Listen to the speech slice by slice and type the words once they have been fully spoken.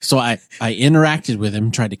So I interacted with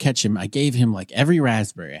him, tried to catch him. I gave him like every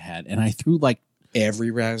raspberry I had, and I threw like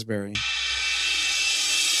every raspberry.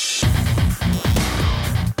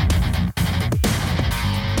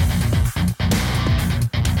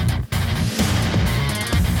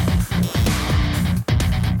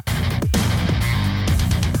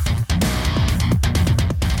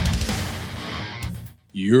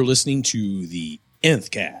 You're listening to the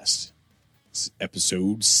Nth Cast. It's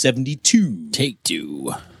episode 72. Take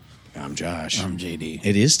 2. I'm Josh. I'm JD.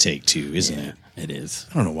 It is take 2, isn't it? It is.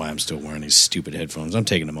 I don't know why I'm still wearing these stupid headphones. I'm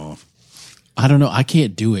taking them off. I don't know. I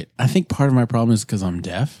can't do it. I think part of my problem is because I'm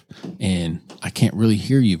deaf and I can't really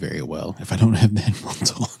hear you very well if I don't have the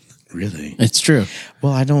headphones on. Really? It's true.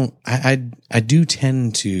 Well, I don't. I do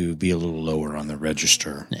tend to be a little lower on the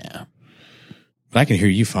register. Yeah. But I can hear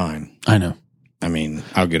you fine. I know. I mean,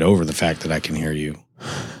 I'll get over the fact that I can hear you.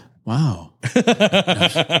 Wow.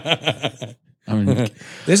 I mean,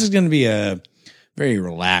 this is going to be a very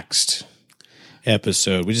relaxed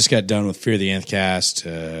episode. We just got done with Fear the Nth Cast.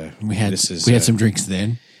 we had some drinks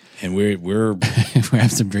then, and we're we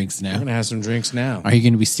have some drinks now. We're gonna have some drinks now. Are you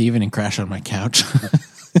going to be Steven and crash on my couch?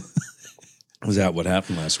 Was that what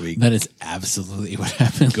happened last week? That is absolutely what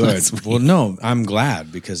happened. Good. Last week. Well, no, I'm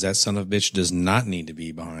glad because that son of a bitch does not need to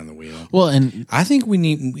be behind the wheel. Well, and I think we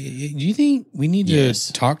need. Do you think we need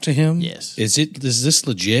to talk to him? Yes. Is this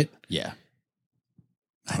legit? Yeah.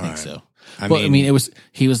 I think right. so. I mean,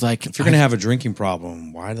 he was like, if you're going to have a drinking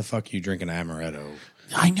problem, why the fuck are you drinking Amaretto?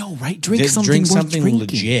 I know, right? Drink something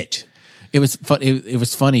legit. It was fun. It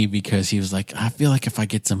was funny because he was like, I feel like if I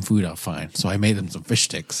get some food, I'll fine. So I made him some fish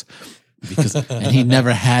sticks and he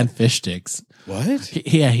never had fish sticks. What?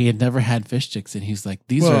 He had never had fish sticks, and he's like,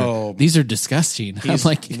 these are disgusting. I'm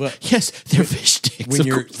like, yes, they're fish sticks.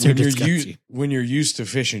 When you're used to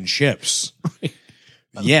fish and chips,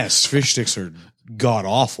 yes, fish sticks are god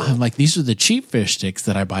awful. I'm like, these are the cheap fish sticks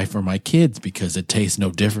that I buy for my kids because it tastes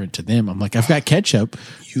no different to them. I'm like, I've got ketchup.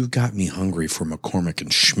 You got me hungry for McCormick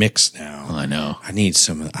and Schmicks now. I know. I need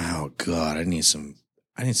some. Oh god, I need some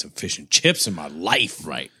fish and chips in my life.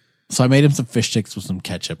 Right. So I made him some fish sticks with some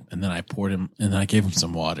ketchup, and then I poured him, and then I gave him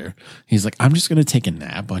some water. He's like, I'm just going to take a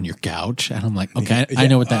nap on your couch. And I'm like, okay, I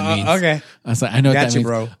know what that means. Okay. I was like, I know what that means.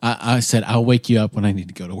 Bro. I said, I'll wake you up when I need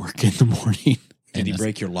to go to work in the morning. Did he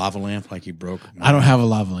break your lava lamp like you broke? I don't have a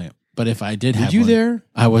lava lamp, but if I did have one. Were you there?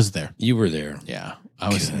 I was there. You were there. Yeah. I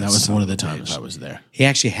was. That was one of the times I was there. He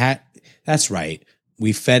actually had, that's right.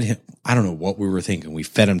 We fed him, I don't know what we were thinking. We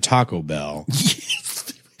fed him Taco Bell.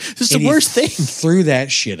 This is the worst thing. Threw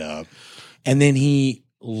that shit up. And then he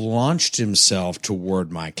launched himself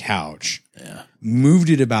toward my couch, moved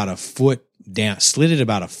it about a foot down, slid it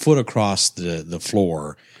about a foot across the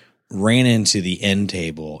floor, ran into the end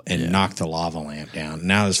table and knocked the lava lamp down.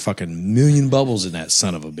 Now there's fucking million bubbles in that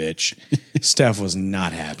son of a bitch. Steph was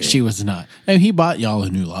not happy. She was not. And he bought y'all a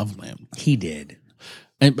new lava lamp. He did.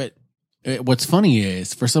 But what's funny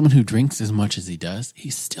is for someone who drinks as much as he does,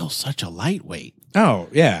 he's still such a lightweight. Oh,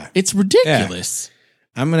 yeah. It's ridiculous.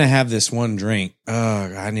 Yeah. I'm going to have this one drink.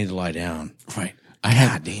 I need to lie down. Right.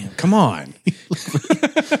 God damn. Come on.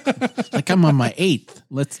 Like I'm on my 8th.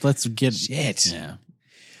 Let's get shit. Yeah.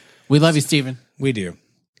 We love you, Steven. We do.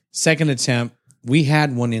 Second attempt. We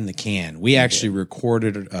had one in the can. We actually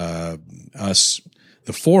recorded us,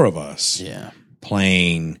 the four of us,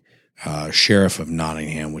 playing Sheriff of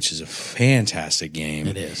Nottingham, which is a fantastic game.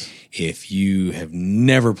 It is. If you have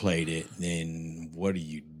never played it, then what are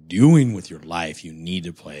you doing with your life? You need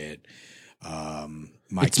to play it.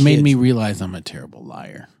 It's made me realize I'm a terrible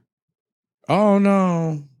liar. Oh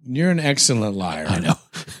no, you're an excellent liar. I know.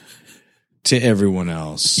 To everyone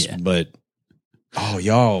else, but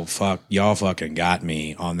y'all fucking got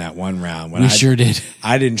me on that one round. When we sure did.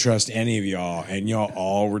 I didn't trust any of y'all, and y'all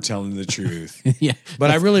all were telling the truth. Yeah, but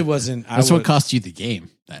I really wasn't. That's what cost you the game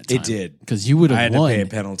that time. It did, because you would have won. I had to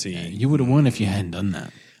pay a penalty. Yeah, you would have won if you hadn't done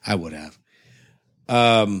that. I would have.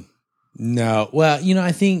 No. Well,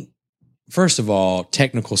 I think, first of all,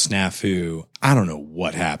 technical snafu, I don't know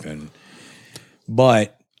what happened,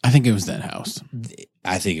 but I think it was that house.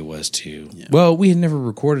 I think it was too. Yeah. Well, we had never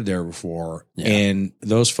recorded there before, and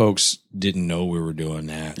those folks didn't know we were doing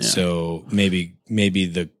that. Yeah. So maybe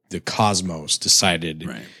the cosmos decided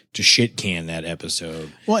to shit can that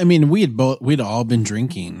episode. Well, I mean, we'd all been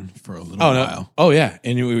drinking for a little while. No. Oh yeah,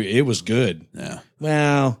 and it was good. Yeah.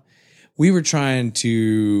 Well, we were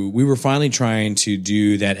finally trying to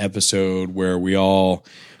do that episode where we all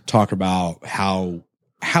talk about how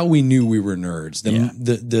we knew we were nerds.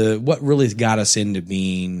 The what really got us into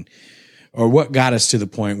being, or what got us to the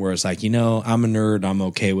point where it's like, I'm a nerd, I'm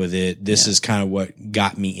okay with it. This is kind of what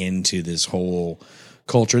got me into this whole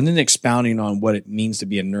culture, and then expounding on what it means to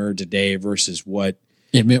be a nerd today versus what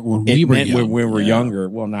it meant when it we were meant young. when we were younger.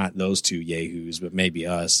 Well, not those two yahoos, but maybe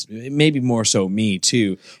us. Maybe more so me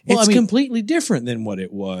too. Well, It's I mean, completely different than what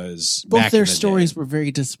it was. Both back their in the stories day. were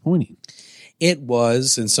very disappointing. It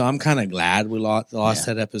was, and so I'm kind of glad we lost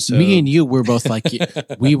that episode. Me and you were both like,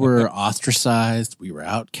 we were ostracized, we were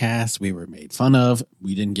outcast, we were made fun of,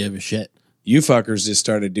 we didn't give a shit. You fuckers just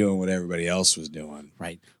started doing what everybody else was doing.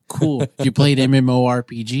 Right. Cool. You played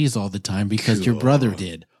MMORPGs all the time because your brother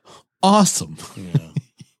did. Awesome.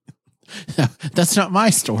 Yeah. That's not my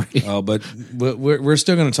story. Oh, but we're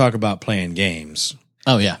still going to talk about playing games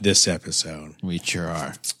Oh, yeah. this episode. We sure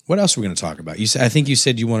are. What else are we going to talk about? I think you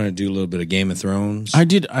said you wanted to do a little bit of Game of Thrones. I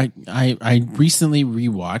did. I recently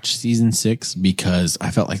rewatched season 6 because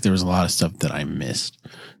I felt like there was a lot of stuff that I missed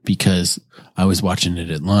because I was watching it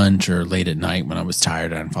at lunch or late at night when I was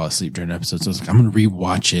tired and I'd fall asleep during episodes. So I was like, I'm going to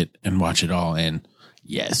rewatch it and watch it all. And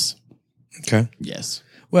yes. Okay. Yes.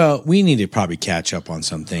 Well, we need to probably catch up on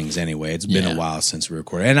some things anyway. It's been Yeah. a while since we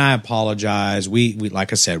recorded, and I apologize. We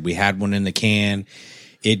like I said, we had one in the can.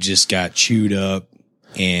 It just got chewed up,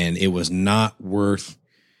 and it was not worth.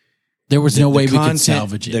 There was no way we could content-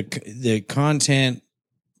 salvage it. The content.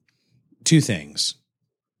 Two things.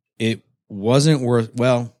 It wasn't worth.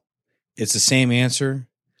 Well, it's the same answer,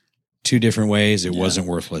 two different ways. It Yeah. wasn't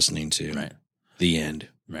worth listening to. Right. The end.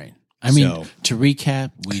 Right. I mean, So- to recap,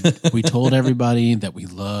 we told everybody that we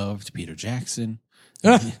loved Peter Jackson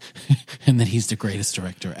and that he's the greatest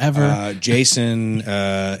director ever. Jason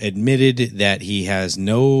admitted that he has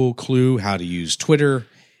no clue how to use Twitter,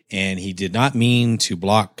 and he did not mean to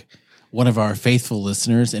block. One of our faithful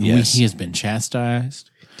listeners, and Yes. he has been chastised.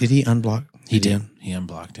 Did he unblock? He did. He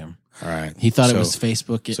unblocked him. All right. He thought it So- was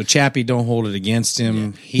Facebook. So Chappie, don't hold it against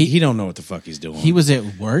him. He don't know what the fuck he's doing. He was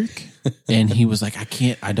at work and he was like,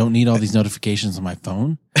 I don't need all these notifications on my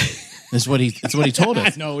phone. That's what he told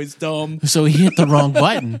us. know it's dumb. So he hit the wrong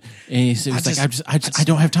button and he was like, just- I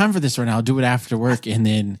don't have time for this right now. I'll do it after work. And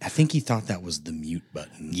then, I think he thought that was the mute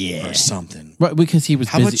button, or something. right, because he was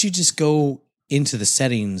How busy, about you just go into the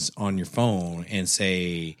settings on your phone and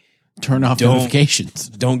say, turn off don't- notifications.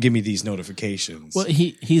 "Don't give me these notifications." Well,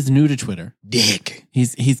 he's new to Twitter. Dick.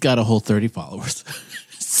 He's got a whole 30 followers.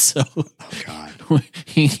 So Oh God.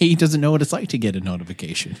 he doesn't know what it's like to get a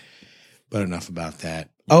notification. But enough about that.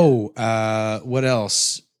 Oh, what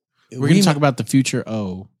else? We're going to talk about the future.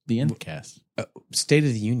 Oh, the endcast. State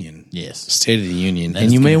of the Union. Yes. State of the Union. That And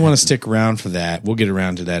is you may gonna want happen. to stick around for that. We'll get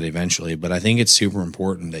around to that eventually, but I think it's super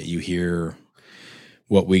important that you hear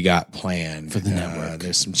what we got planned For the network.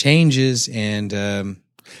 There's some changes, and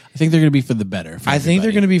I think they're going to be for the better. I think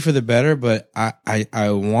they're going to be for the better, but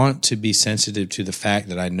I want to be sensitive to the fact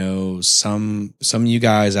that I know some of you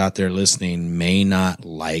guys out there listening may not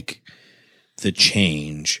like the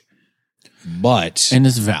change, but and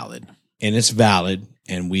it's valid. and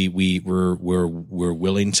and we're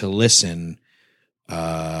willing to listen.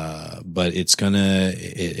 But it's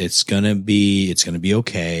gonna be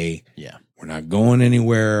okay. Yeah. We're not going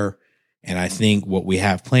anywhere. And I think what we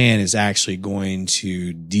have planned is actually going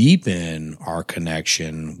to deepen our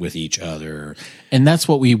connection with each other. And that's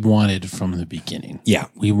what we wanted from the beginning. Yeah.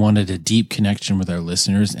 We wanted a deep connection with our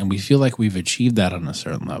listeners, and we feel like we've achieved that on a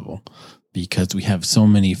certain level because we have so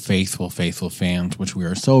many faithful fans, which we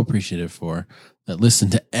are so appreciative for, that listen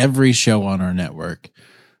to every show on our network.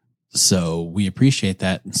 So we appreciate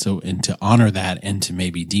that. And to honor that and to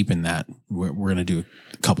maybe deepen that, we're going to do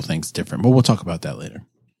a couple things different, but we'll talk about that later.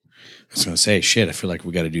 I was going to say, shit, I feel like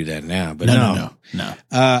we got to do that now, but No.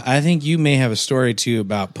 I think you may have a story too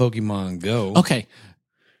about Pokemon Go. Okay.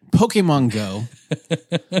 Pokemon Go.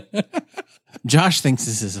 Josh thinks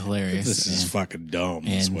this is hilarious. This is fucking dumb.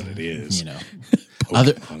 That's what it is. You know,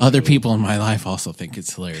 Pokemon other Go. people in my life also think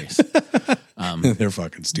it's hilarious. They're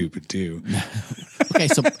fucking stupid too. Okay,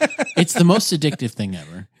 so it's the most addictive thing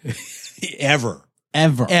ever.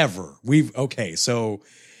 Ever. So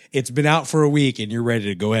it's been out for a week and you're ready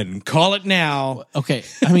to go ahead and call it now. Okay,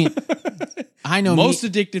 I mean, I know Most me,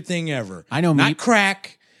 addictive thing ever. I know not me-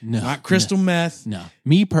 crack, No, not crystal meth. no,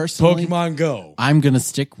 me personally, Pokemon Go. I'm gonna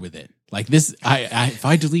stick with it. Like this, if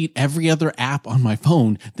I delete every other app on my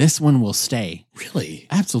phone, this one will stay. Really?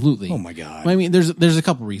 Absolutely. Oh my God. I mean, there's a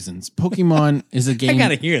couple reasons. Pokemon is a game. I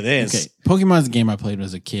gotta hear this. Okay, Pokemon is a game I played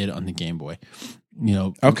as a kid on the Game Boy. You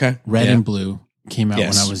know, Okay. Red Yeah. and Blue came out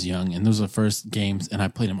Yes. when I was young, and those were the first games, and I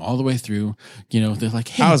played them all the way through. You know, they're like,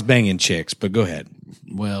 hey, I was banging chicks, but go ahead.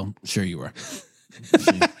 well, sure you were.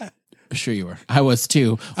 Sure you were. I was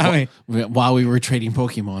too. While we were trading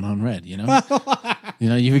Pokemon on Red, you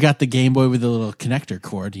know, you got the Game Boy with the little connector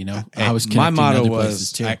cord. You know, I was my connecting motto other was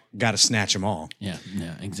places too. I got to snatch them all. Yeah,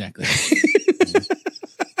 exactly.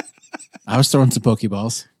 I was throwing some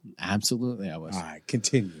Pokeballs. Absolutely, I was. All right,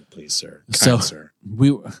 continue, please, sir. Sir.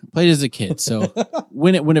 We played as a kid. So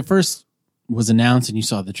when it first was announced and you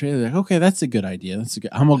saw the trailer, like, okay, that's a good idea.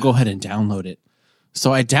 I'm gonna go ahead and download it.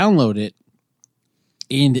 So I download it,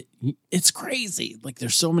 and it's crazy. Like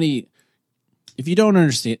there's so many. If you don't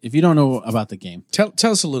understand, if you don't know about the game, tell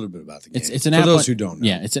us a little bit about the game. It's an for app those who don't know.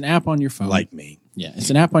 Yeah, it's an app on your phone, like me. Yeah, it's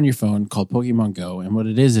an app on your phone called Pokemon Go, and what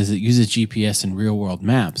it is it uses GPS and real world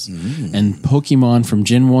maps and Pokemon from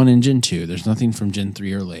Gen 1 and Gen 2. There's nothing from Gen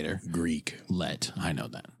 3 or later. Greek. I know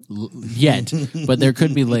that. Yet, but there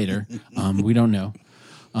could be later. We don't know.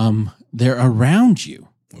 They're around you.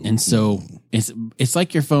 And so it's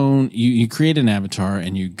like your phone. You create an avatar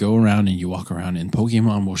and you go around and you walk around, and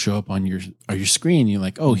Pokemon will show up on your screen. You're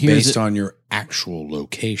like, oh, here's based on your actual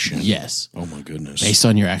location. Yes. Oh my goodness. Based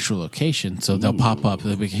on your actual location, so they'll pop up.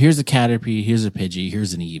 They'll be, here's a Caterpie, here's a Pidgey,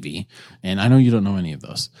 here's an Eevee, and I know you don't know any of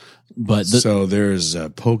those, but so there's a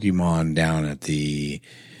Pokemon down at the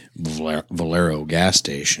Valero gas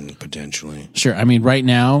station potentially. Sure. I mean, right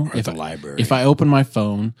now, or at the library, if I open my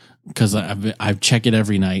phone, because I check it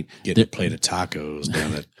every night, get a plate of tacos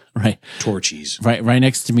down at right Torchy's. Right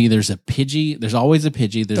next to me, there's a Pidgey. There's always a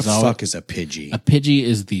Pidgey. The fuck is a Pidgey? A Pidgey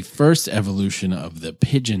is the first evolution of the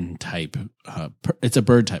pigeon type. It's a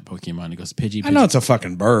bird type Pokemon. It goes Pidgey. I know it's a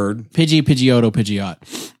fucking bird. Pidgey, Pidgeotto,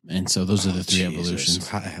 Pidgeot. And so those are the three evolutions.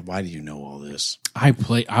 Why do you know all this?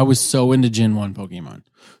 I was so into Gen 1 Pokemon.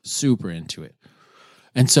 Super into it.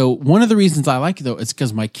 And so one of the reasons I like it, though, is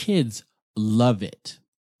because my kids love it.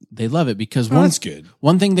 They love it because that's good.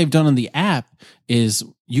 One thing they've done on the app is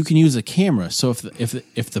you can use a camera. So if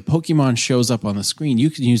the Pokemon shows up on the screen, you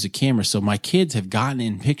can use a camera. So my kids have gotten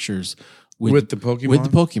in pictures with the Pokemon. With the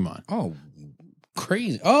Pokemon. Oh,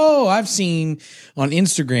 crazy! Oh, I've seen on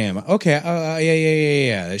Instagram. Okay,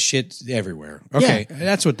 yeah. That shit's everywhere. Okay,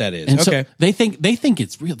 that's what that is. And okay, so they think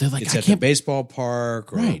it's real. They're like, it's at the baseball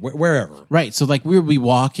park or wherever. Right. So like we'll be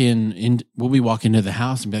walking into the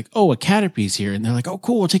house and be like, oh, a Caterpie's here, and they're like, oh,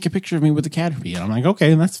 cool, we'll take a picture of me with the Caterpie, and I'm like,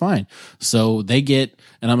 okay, that's fine. So they get,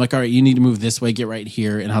 and I'm like, all right, you need to move this way, get right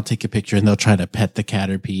here, and I'll take a picture, and they'll try to pet the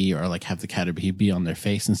Caterpie or like have the Caterpie be on their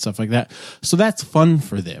face and stuff like that. So that's fun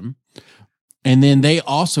for them. And then they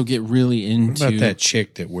also get really into... What about that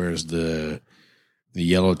chick that wears the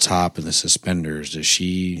yellow top and the suspenders? Does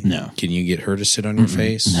she... No. Can you get her to sit on your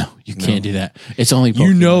face? No, you can't do that. It's only Pokemon.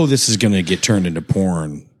 You know this is going to get turned into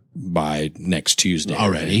porn by next Tuesday.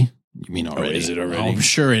 Already? Right? You mean already? Oh, is it already? Oh, I'm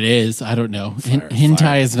sure it is. I don't know.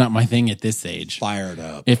 Hentai is not my thing at this age. Fired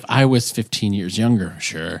up. If I was 15 years younger,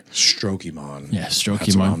 sure. Strokemon. Yeah, Strokemon.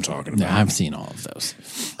 That's what I'm talking about. Yeah, I've seen all of those.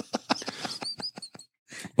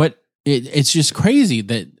 But... It's just crazy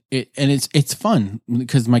that it's fun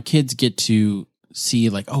because my kids get to see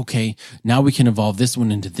like, okay, now we can evolve this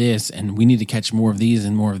one into this, and we need to catch more of these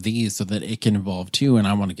and more of these so that it can evolve too. And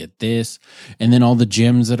I want to get this, and then all the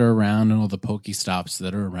gyms that are around and all the Pokestops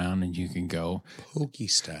that are around, and you can go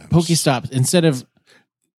Pokestops instead of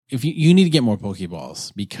if you need to get more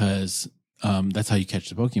Pokeballs because that's how you catch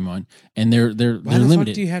the Pokemon, and they're limited. Why the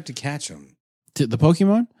fuck do you have to catch them? To the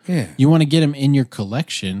Pokemon? Yeah. You want to get them in your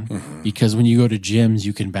collection because when you go to gyms,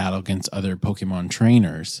 you can battle against other Pokemon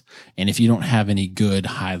trainers. And if you don't have any good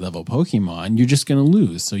high level Pokemon, you're just going to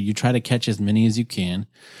lose. So you try to catch as many as you can,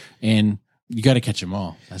 and you got to catch them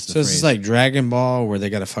all. That's the phrase. This is like Dragon Ball where they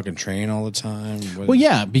got to fucking train all the time. Well,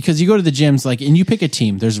 yeah, because you go to the gyms and you pick a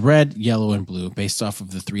team. There's red, yellow, and blue based off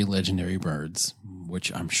of the 3 legendary birds,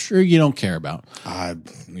 which I'm sure you don't care about.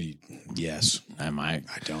 Yes. I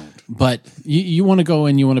don't. But you want to go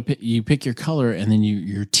and you pick your color, and then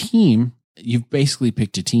your team, you've basically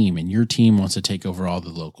picked a team, and your team wants to take over all the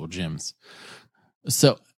local gyms.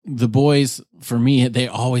 So the boys, for me, they're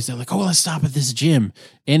like, oh, let's stop at this gym.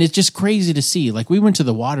 And it's just crazy to see. Like we went to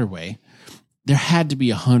the Waterway. There had to be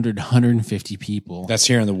 100, 150 people. That's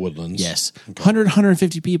here in the Woodlands. Yes. Okay. 100,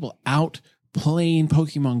 150 people out playing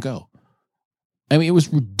Pokemon Go. I mean, it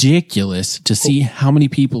was ridiculous to see how many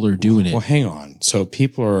people are doing it. Well, hang on. So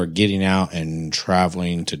people are getting out and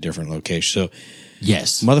traveling to different locations. So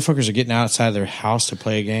yes, motherfuckers are getting outside their house to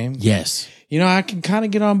play a game. Yes. You know, I can kind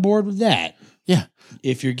of get on board with that. Yeah.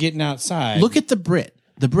 If you're getting outside. Look at the Brit.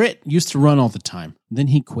 The Brit used to run all the time. Then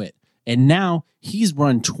he quit. And now he's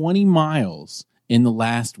run 20 miles in the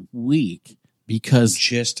last week because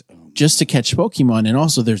just to catch Pokemon. And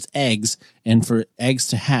also there's eggs. And for eggs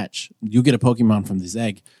to hatch, you get a Pokemon from this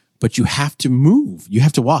egg. but you have to move. You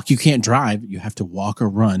have to walk. You can't drive. You have to walk or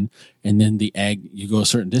run. And then the egg, you go a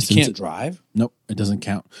certain distance. You can't drive? Nope, it doesn't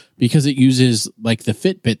count because it uses like the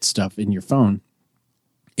Fitbit stuff in your phone.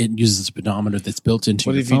 It uses a speedometer that's built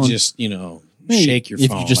into your phone. What if you just, shake your phone?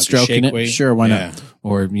 If you're just stroking it, sure, why not?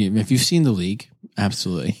 Or if you've seen The League,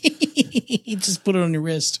 absolutely. Just put it on your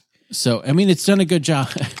wrist. So, I mean, it's done a good job.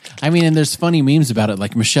 I mean, and there's funny memes about it.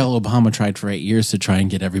 Like Michelle Obama tried for 8 years to try and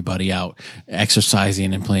get everybody out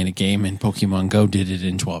exercising and playing a game, and Pokemon Go did it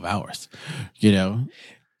in 12 hours,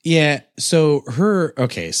 Yeah. So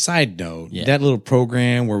side note, that little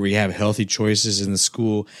program where we have healthy choices in the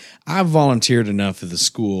school, I volunteered enough at the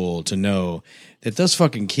school to know that those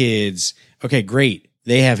fucking kids, okay, great.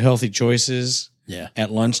 They have healthy choices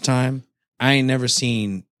at lunchtime. I ain't never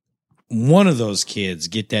seen one of those kids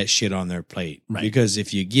get that shit on their plate. Right. Because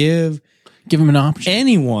if you give them an option,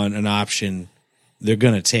 anyone an option, they're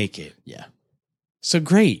going to take it. Yeah. So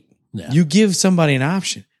great. Yeah. You give somebody an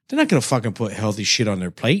option. They're not going to fucking put healthy shit on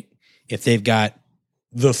their plate if they've got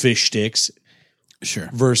the fish sticks. Sure.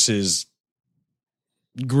 Versus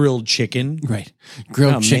grilled chicken. Right.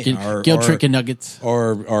 Grilled chicken, grilled chicken nuggets.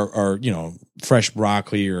 Or fresh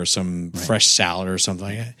broccoli or some fresh salad or something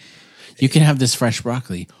like that. You can have this fresh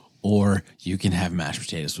broccoli, or you can have mashed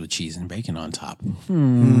potatoes with cheese and bacon on top.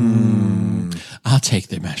 I'll take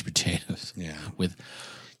the mashed potatoes. Yeah. With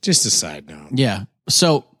just a side note. Yeah.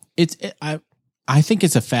 So I think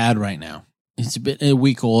it's a fad right now. It's a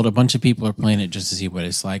week old. A bunch of people are playing it just to see what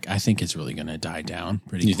it's like. I think it's really going to die down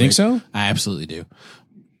pretty quick. You think so? I absolutely do.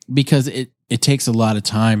 Because it takes a lot of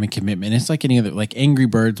time and commitment. It's like any other, like Angry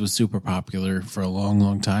Birds was super popular for a long,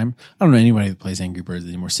 long time. I don't know anybody that plays Angry Birds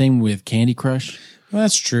anymore. Same with Candy Crush. Well,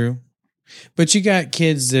 that's true. But you got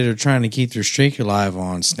kids that are trying to keep their streak alive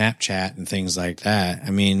on Snapchat and things like that. I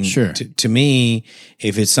mean, sure. To me,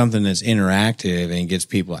 if it's something that's interactive and gets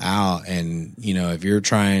people out, and if you're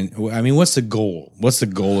trying, I mean, what's the goal? What's the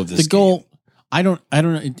goal of this? The goal, game? I don't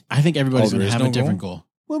know. I think everybody's going to have a different goal.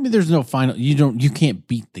 Well, I mean, there's no final. You can't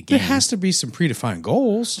beat the game. There has to be some predefined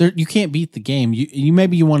goals. You can't beat the game. You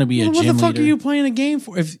maybe you want to be a gym leader. What the fuck are you playing a game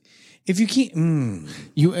for? If you can't,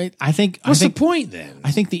 I think. What's the point then?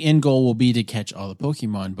 I think the end goal will be to catch all the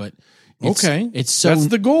Pokemon, but that's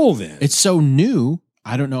the goal then. It's so new.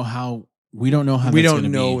 I don't know how. We don't know how. We don't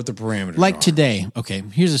know what the parameters like are. Today. Okay,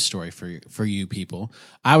 here's a story for you people.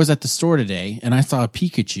 I was at the store today and I saw a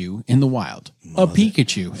Pikachu in the wild. A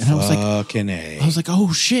Pikachu, and I was like,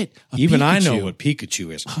 oh shit! Even Pikachu. I know what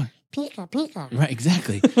Pikachu is. Pika. Right,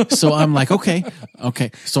 exactly. So I'm like, okay.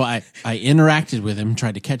 So I interacted with him,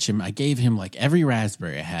 tried to catch him. I gave him like every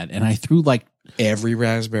raspberry I had, and I threw like every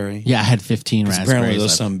raspberry. Yeah, I had 15 raspberries. Apparently,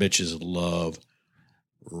 those some bitches love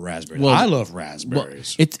raspberries. Well, I love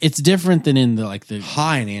raspberries. Well, it's different than in the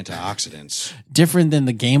high in antioxidants. Different than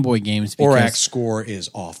the Game Boy games. Borax score is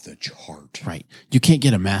off the chart. Right. You can't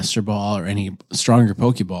get a Master Ball or any stronger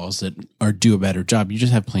Pokeballs that do a better job. You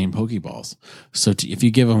just have plain Pokeballs. So if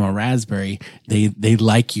you give them a raspberry, they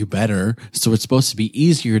like you better. So it's supposed to be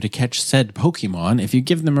easier to catch said Pokemon if you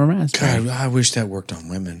give them a raspberry. God, I wish that worked on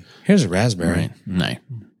women. Here's a raspberry. Right. No.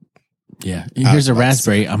 Yeah. Here's a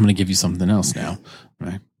raspberry. I'm going to give you something else now.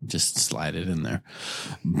 Right. Just slide it in there.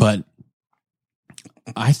 But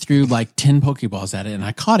I threw like 10 Pokeballs at it and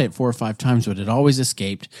I caught it 4 or 5 times, but it always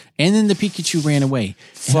escaped. And then the Pikachu ran away.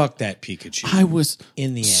 Fuck that Pikachu. I was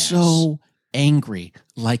in the ass. So angry.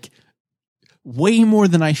 Like way more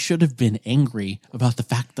than I should have been angry about the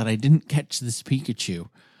fact that I didn't catch this Pikachu.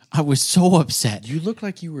 I was so upset. You look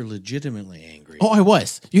like you were legitimately angry. Oh, I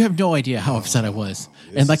was. You have no idea how upset I was.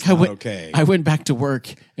 And like I went back to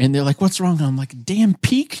work and they're like, "What's wrong?" I'm like, "Damn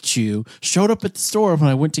Pikachu showed up at the store when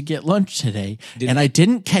I went to get lunch today, and I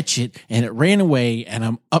didn't catch it, and it ran away, and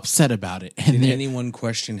I'm upset about it." And did anyone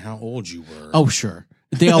question how old you were? Oh, sure.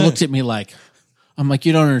 They all looked at me like, I'm like,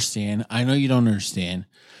 "You don't understand. I know you don't understand."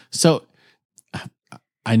 So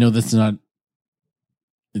I know that's not.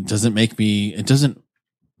 It doesn't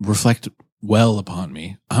reflect well upon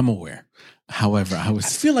me. I'm aware. However, I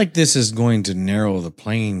feel like this is going to narrow the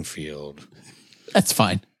playing field. That's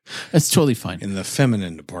fine. That's totally fine. In the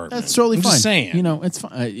feminine department. That's totally fine. Just saying. It's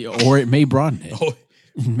fine. Or it may broaden it.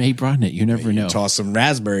 It may broaden it. You never know. Toss some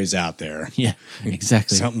raspberries out there. Yeah,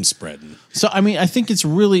 exactly. Something's spreading. So, I mean, I think it's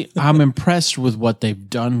really, I'm impressed with what they've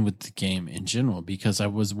done with the game in general, because I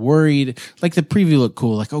was worried, like the preview looked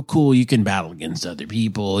cool. Like, oh, cool, you can battle against other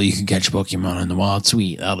people. You can catch Pokemon in the wild.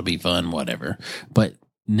 Sweet. That'll be fun, whatever. But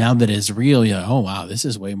now that it's real, you're like, oh, wow, this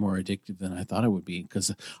is way more addictive than I thought it would be,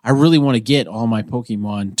 because I really want to get all my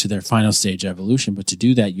Pokemon to their final stage evolution. But to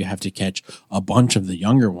do that, you have to catch a bunch of the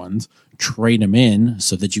younger ones, trade them in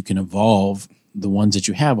so that you can evolve the ones that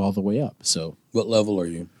you have all the way up. So What level are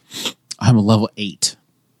you? I'm a level 8.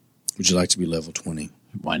 Would you like to be level 20?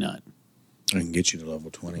 Why not? I can get you to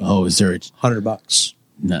level 20. Oh, is there? $100.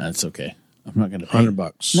 No, that's okay. I'm not going to pay.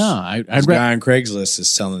 $100. No, I'd This guy on Craigslist is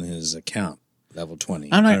selling his account level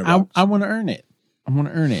 20. I'm not, $100. I want to earn it. I want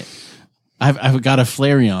to earn it. I've got a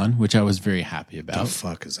Flareon, which I was very happy about. The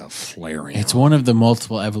fuck is a Flareon? It's one of the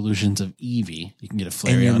multiple evolutions of Eevee. You can get a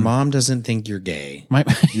Flareon. And your mom doesn't think you're gay.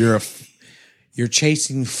 You're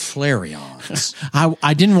chasing Flareons.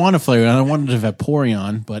 I didn't want a Flareon. I wanted a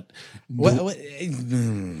Vaporeon, but What?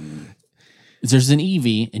 there's an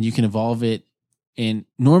Eevee, and you can evolve it. And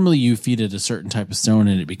normally you feed it a certain type of stone,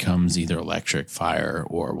 and it becomes either electric, fire,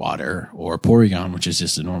 or water, or Porygon, which is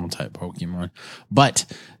just a normal type Pokemon. But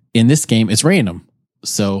in this game, it's random.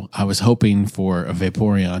 So I was hoping for a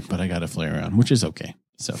Vaporeon, but I got a Flareon, which is okay.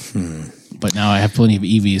 So, but now I have plenty of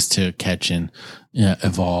Eevees to catch and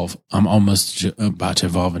evolve. I'm almost about to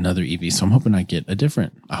evolve another Eevee, so I'm hoping I get a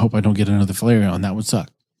different. I hope I don't get another Flareon. That would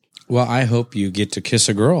suck. Well, I hope you get to kiss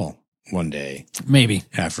a girl one day. Maybe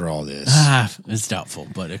after all this. It's doubtful,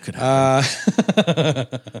 but it could happen.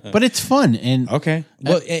 But it's fun and okay.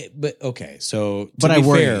 Well, but okay. So, to but be I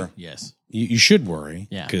worry. fair, Yes, you should worry.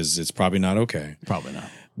 Yeah. because it's probably not okay. probably not.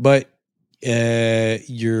 But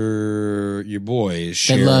your boys,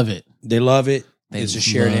 share, They love it. They love it. They It's a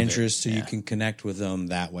shared love it. interest, so you Yeah. can connect with them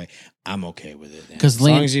that way. I'm okay with it. 'Cause as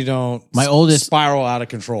Lane- long as you don't, my oldest- spiral out of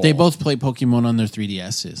control. They both play Pokemon on their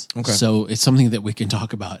 3DSs. Okay. So it's something that we can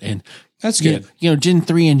talk about. And That's you good. know, Gen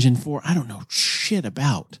 3 and Gen 4, I don't know shit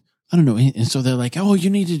about. I don't know. And so they're like, oh, you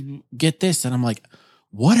need to get this. And I'm like,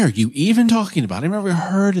 what are you even talking about? I've never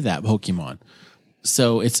heard of that Pokemon.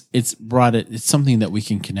 So it's something that we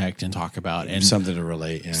can connect and talk about and Something to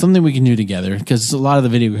relate. Yeah. something we can do together. Because a lot of the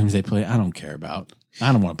video games they play, I don't care about.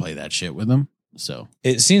 I don't want to play that shit with them. So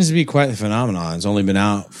It seems to be quite the phenomenon. It's only been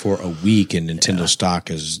out for a week, and Nintendo stock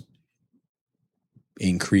has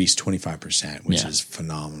increased 25%, which Yeah. is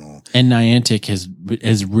phenomenal. and Niantic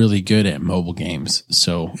is really good at mobile games.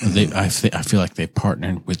 So I feel like they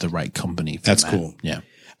partnered with the right company. For That's that. cool. Yeah.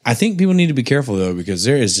 I think people need to be careful though, because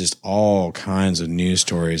there is just all kinds of news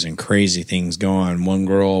stories and crazy things going. One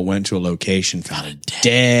girl went to a location, found a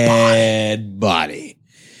dead body.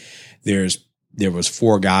 There was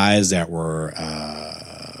 4 guys that were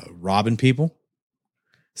robbing people.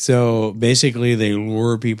 So basically, they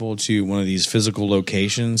lure people to one of these physical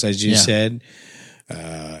locations, as you Yeah. said,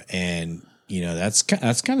 and that's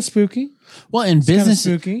kind of spooky. Well, in Kinda business,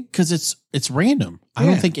 spooky. because it's random. I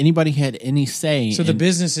don't Yeah. think anybody had any say. So the in-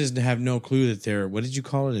 businesses have no clue that they're, what did you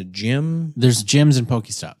call it, a gym? there's gyms and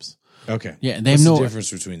Pokestops. Okay, Yeah, they What's have the no. difference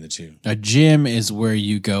between the two? A gym is where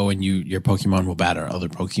you go and your Pokemon will batter other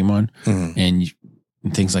Pokemon and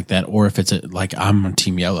things like that. Or if it's like I'm on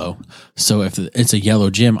Team Yellow, so if it's a yellow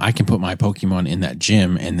gym, I can put my Pokemon in that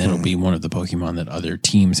gym, and then it'll be one of the Pokemon that other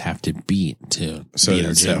teams have to beat to So beat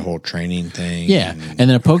our it's gym. that whole training thing. Yeah, and then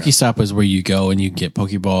a Pokestop is where you go and you get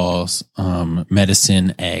Pokeballs,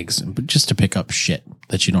 medicine, eggs, but just to pick up shit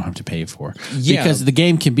that you don't have to pay for. Yeah. Because the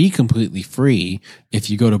game can be completely free if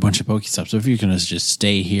you go to a bunch of Pokestops. So if you're going to just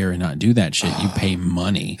stay here and not do that shit, you pay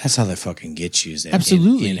money. That's how they fucking get you. Is that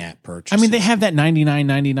Absolutely. in-app purchase. I mean, they have that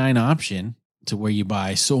 $99.99 option to where you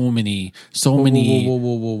buy so many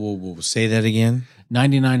Whoa. Say that again.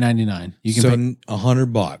 $99.99. You can So pay,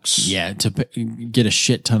 $100. yeah, to get a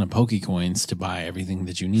shit ton of Pokecoins to buy everything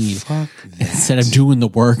that you need. Fuck that. Instead of doing the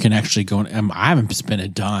work and actually going, I haven't spent a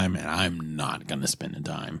dime, and I'm not going to spend a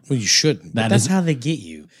dime. Well, you shouldn't. That That's is- how they get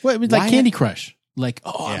you. Well, it was Why like Candy Crush. Like,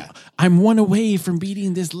 Yeah. I'm one away from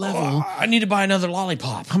beating this level. Oh, I need to buy another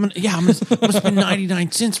lollipop. I'm gonna spend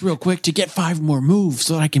 99 cents real quick to get 5 more moves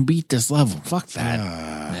so that I can beat this level. Fuck that.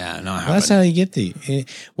 Yeah, no, Well, that's how you get the.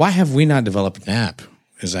 Why have we not developed an app?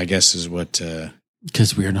 Is I guess is what.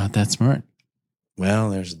 because we're not that smart. Well,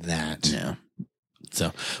 there's that. Yeah.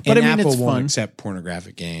 So, but And I mean, Apple it's won't fun. accept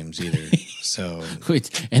pornographic games either. So,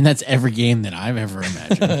 And that's every game that I've ever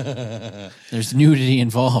imagined. There's nudity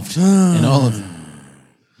involved in all of them.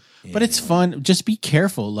 But it's fun. Just be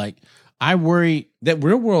careful. Like, I worry. that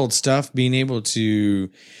real world stuff, being able to,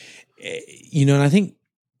 and I think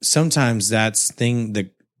sometimes that's thing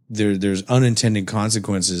that there's unintended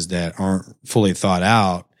consequences that aren't fully thought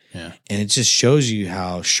out. Yeah. And it just shows you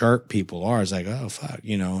how sharp people are. It's like, oh, fuck,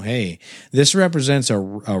 hey, this represents a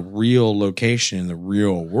real location in the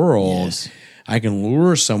real world. Yes. I can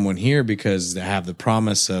lure someone here because they have the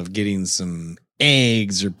promise of getting some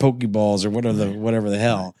eggs or Pokeballs or whatever the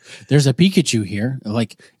hell. There's a Pikachu here.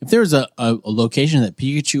 Like, if there was a location that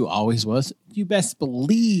Pikachu always was, you best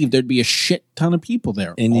believe there'd be a shit ton of people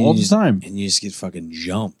there all the time. And you just get fucking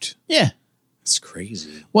jumped. Yeah. That's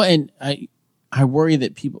crazy. Well, and I worry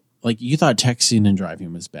that people, like, you thought texting and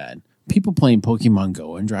driving was bad. People playing Pokemon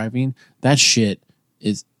Go and driving, that shit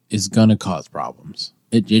is going to cause problems.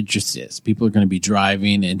 It just is. People are going to be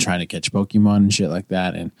driving and trying to catch Pokemon and shit like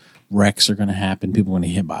that, and wrecks are going to happen. People are going to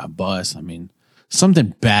get hit by a bus. I mean,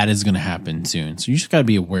 something bad is going to happen soon. So you just got to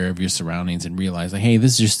be aware of your surroundings and realize, like, hey,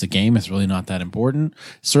 this is just a game. It's really not that important.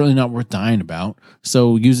 It's certainly not worth dying about.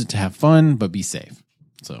 So use it to have fun, but be safe.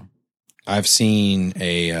 So I've seen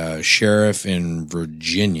a sheriff in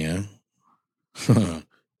Virginia,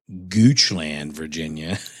 Goochland,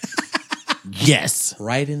 Virginia. yes,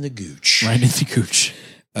 Right in the gooch. right in the gooch.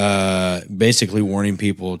 Basically warning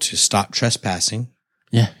people to stop trespassing.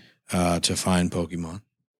 Yeah. To find Pokemon.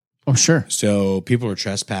 Oh, sure. So people are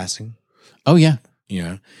trespassing. Oh, yeah. You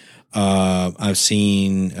know, I've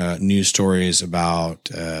seen news stories about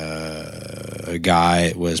a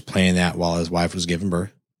guy was playing that while his wife was giving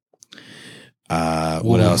birth.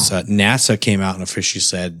 What else? NASA came out and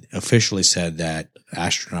officially said that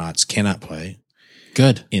astronauts cannot play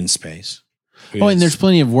Good. in space. Oh, and there's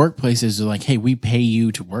plenty of workplaces that are like, hey, we pay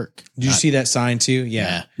you to work. Did you see that sign too?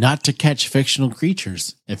 Yeah. Not to catch fictional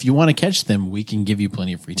creatures. If you want to catch them, we can give you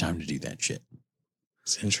plenty of free time to do that shit.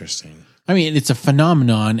 It's interesting. I mean, it's a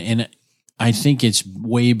phenomenon, and I think it's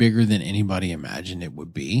way bigger than anybody imagined it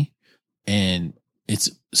would be. And it's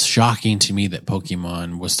shocking to me that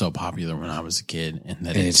Pokemon was so popular when I was a kid, and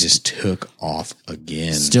that And it it's just took off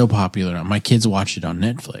again. still popular. My kids watch it on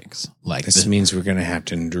Netflix. Like This means we're going to have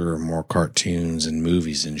to endure more cartoons and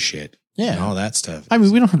movies and shit. Yeah. And all that stuff. I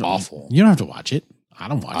mean, we don't have to, awful. You don't have to watch it. I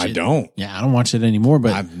don't watch it. I don't. Yeah, I don't watch it anymore.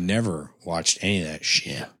 But I've never watched any of that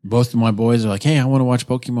shit. yeah, both of my boys are like, "Hey, I want to watch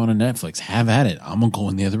Pokemon on Netflix. Have at it. I'm gonna go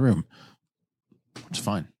in the other room. It's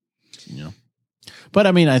fine, you know." But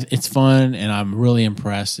I mean, it's fun, and I'm really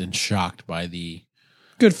impressed and shocked by the.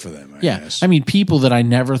 Good for them, I guess. I mean, people that I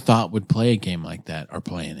never thought would play a game like that are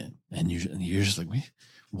playing it, and you're just like,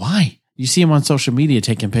 why? You see them on social media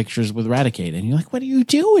taking pictures with Raticate, and you're like, what are you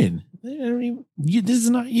doing? This is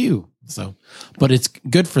not you. So, but it's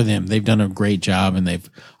good for them. They've done a great job, and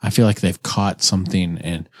I feel like they've caught something,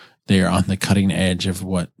 and they're on the cutting edge of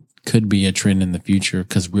what could be a trend in the future.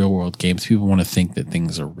 Because real world games, people want to think that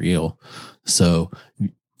things are real. So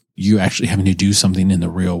you actually having to do something in the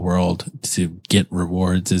real world to get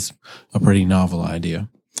rewards is a pretty novel idea.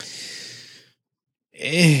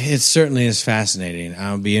 It certainly is fascinating.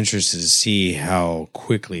 I'll be interested to see how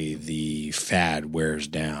quickly the fad wears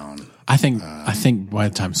down. I think by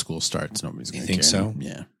the time school starts, nobody's going to care. You think so?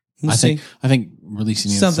 Yeah. We'll I see. think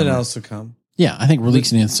releasing it in Something summer, else to come. Yeah, I think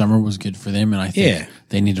releasing it in summer was good for them, and I think Yeah.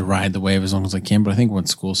 they need to ride the wave as long as they can. But I think when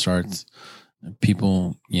school starts,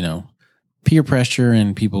 people, peer pressure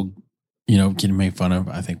and people, getting made fun of,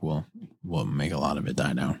 I think will make a lot of it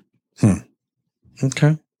die down.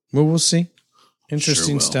 Okay. Well, we'll see. Interesting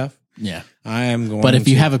Sure will. stuff. Yeah. I am going But if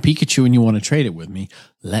you to- have a Pikachu and you want to trade it with me,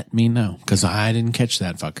 let me know, because I didn't catch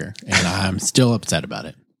that fucker, and I'm still upset about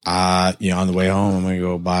it. on the way home, I'm going to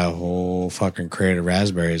go buy a whole fucking crate of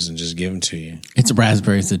raspberries and just give them to you. It's a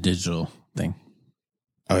raspberry. It's a digital thing.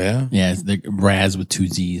 Oh, yeah? Yeah, it's the Raz with 2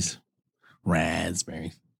 Z's.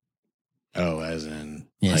 Raspberry. Oh, as in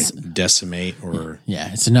Yes. like decimate or...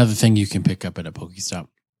 Yeah, it's another thing you can pick up at a Pokestop.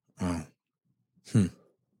 Oh.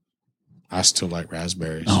 I still like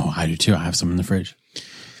raspberries. Oh, I do too. I have some in the fridge.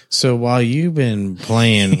 So while you've been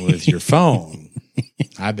playing with your phone,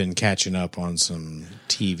 I've been catching up on some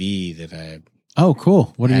TV that I... Oh,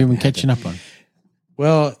 cool. What have you been Haven't had catching up on?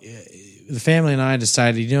 Well, the family and I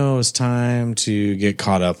decided, it's time to get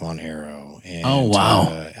caught up on Arrow. And, Oh,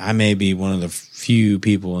 wow. I may be one of the few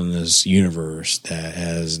people in this universe that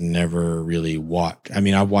has never really watched. I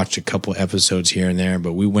mean, I watched a couple episodes here and there,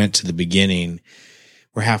 but we went to the beginning.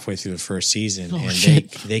 We're halfway through the first season, and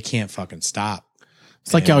shit. they can't fucking stop.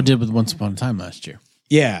 It's like y'all did with Once Upon a Time last year.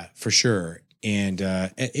 Yeah, for sure. And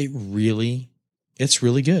it's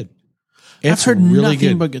really good. I've heard really nothing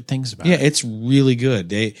good. but good things about Yeah, it. it's really good.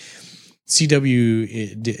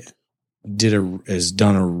 CW has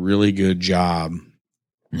done a really good job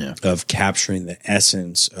Yeah. of capturing the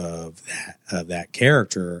essence of that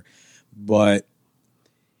character, but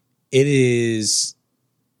it is,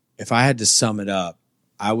 if I had to sum it up,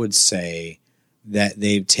 I would say that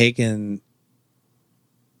they've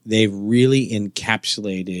really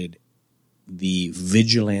encapsulated the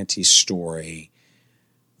vigilante story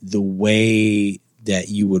the way that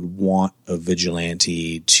you would want a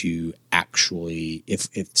vigilante to actually, if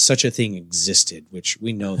such a thing existed, which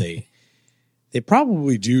we know they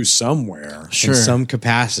probably do somewhere Sure. in some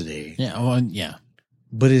capacity, Yeah. Well, yeah.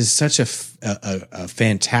 but it's such a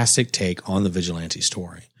fantastic take on the vigilante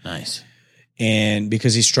story. Nice. and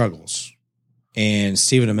because he struggles. And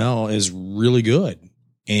Stephen Amell is really good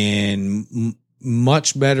and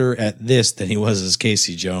much better at this than he was as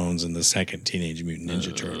Casey Jones in the second Teenage Mutant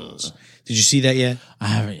Ninja Turtles. Did you see that yet? I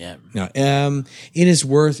haven't yet. No. It is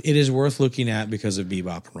worth looking at because of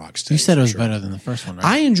Bebop and Rocksteady. You said it was better than the first one, right?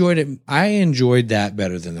 I enjoyed it. I enjoyed that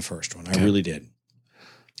better than the first one. I really did.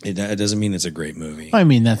 It doesn't mean it's a great movie. I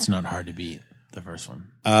mean, that's not hard to beat, the first one.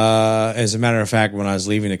 As a matter of fact, when I was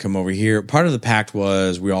leaving to come over here, part of the pact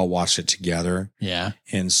was we all watched it together. Yeah.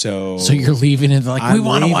 And so you're leaving and like, we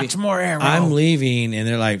want to watch more Arrow. I'm leaving and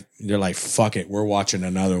they're like, fuck it. We're watching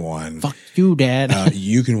another one. Fuck you, Dad.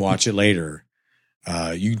 You can watch it later.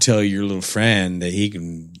 You can tell your little friend that he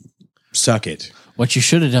can suck it. What you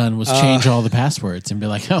should have done was change all the passwords and be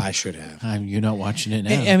like, oh, I should have. You're not watching it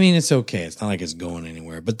now. I mean, it's okay. It's not like it's going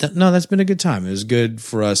anywhere. But that's been a good time. It was good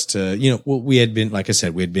for us to, we had been, like I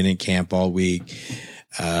said, we had been in camp all week.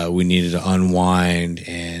 We needed to unwind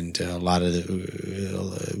and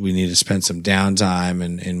we needed to spend some downtime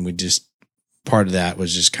and we just, part of that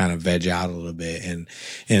was just kind of veg out a little bit and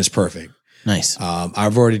it's perfect. Nice.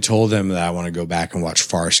 I've already told them that I want to go back and watch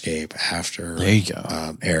Farscape after there you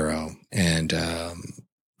go. Arrow and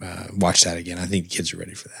watch that again. I think the kids are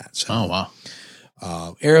ready for that. So, oh wow.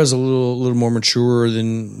 Arrow's a little more mature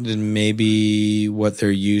than maybe what they're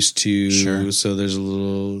used to. Sure. So there's a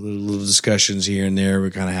little discussions here and there we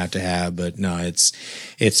kind of have to have, but no,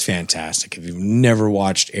 it's fantastic. If you've never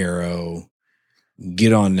watched Arrow,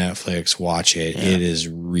 get on Netflix, watch it. Yeah. It is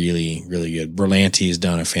really, really good. Berlanti has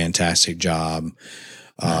done a fantastic job.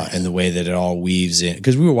 Nice. And the way that it all weaves in,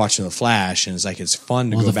 because we were watching The Flash and it's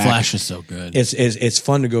fun to go back. The Flash is so good. It's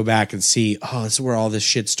fun to go back and see, this is where all this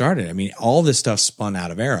shit started. I mean, all this stuff spun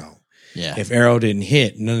out of Arrow. Yeah. If Arrow didn't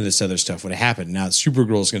hit, none of this other stuff would have happened. Now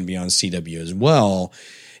Supergirl is going to be on CW as well.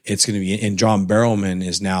 It's going to be, and John Barrowman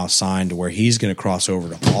is now signed to where he's going to cross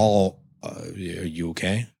over to all. Are you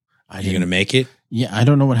okay? Are you going to make it? Yeah, I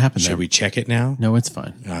don't know what happened there. Should we check it now? No, it's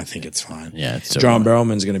fine. I think it's fine. Yeah, it's John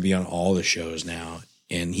Barrowman's going to be on all the shows now,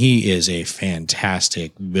 and he is a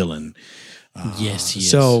fantastic villain. Yes, he is.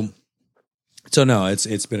 So no,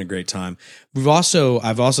 it's been a great time. I've also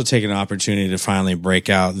taken an opportunity to finally break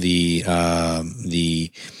out the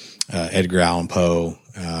Edgar Allan Poe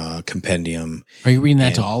compendium. Are you reading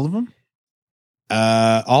that to all of them?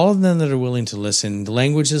 All of them that are willing to listen. The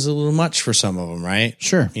language is a little much for some of them, right?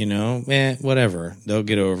 Sure. Whatever. They'll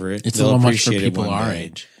get over it. It's They'll a little much for appreciate people it one our day.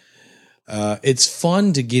 age. It's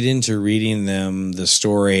fun to get into reading them the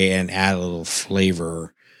story and add a little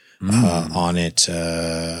flavor on it.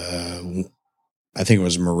 I think it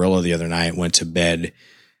was Marilla the other night went to bed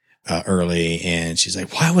early and she's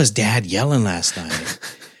like, "Why was Dad yelling last night?"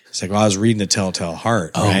 It's like, "Well, I was reading The Telltale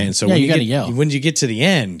Heart, right?" And so you got to yell. When you get to the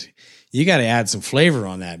end, you got to add some flavor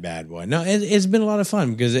on that bad boy. No, it's been a lot of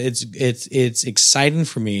fun because it's exciting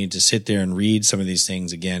for me to sit there and read some of these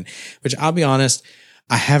things again, which I'll be honest,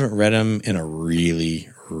 I haven't read them in a really,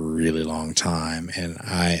 really long time. And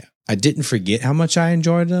I didn't forget how much I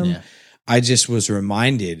enjoyed them. Yeah. I just was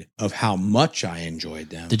reminded of how much I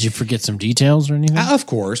enjoyed them. Did you forget some details or anything? Of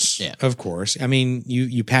course. Yeah. Of course. I mean,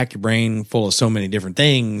 you pack your brain full of so many different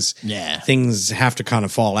things. Yeah. Things have to kind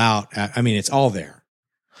of fall out. I mean, it's all there.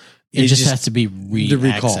 It just has to be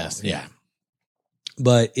accessed. Yeah.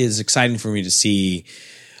 But it's exciting for me to see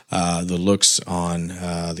the looks on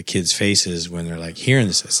the kids' faces when they're like hearing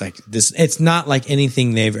this. It's like this. It's not like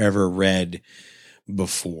anything they've ever read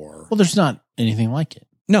before. Well, there's not anything like it.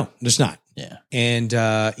 No, there's not. Yeah. And,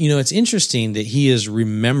 it's interesting that he is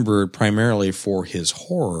remembered primarily for his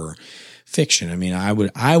horror fiction. I mean, I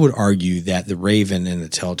would argue that The Raven and The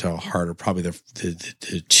Telltale Heart are probably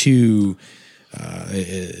the two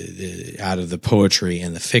out of the poetry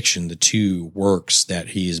and the fiction, the two works that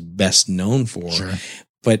he is best known for. Sure.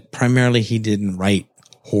 But primarily he didn't write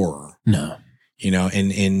horror. No.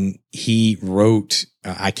 And he wrote,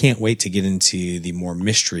 I can't wait to get into the more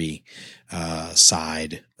mystery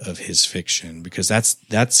side of his fiction because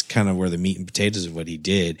that's kind of where the meat and potatoes of what he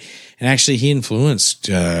did. And actually he influenced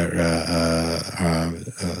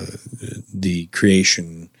the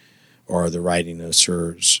creation or the writing of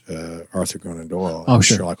Sir Arthur Conan Doyle and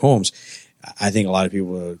Sherlock Holmes. I think a lot of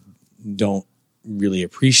people don't really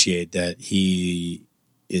appreciate that he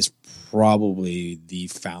is probably the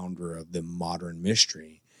founder of the modern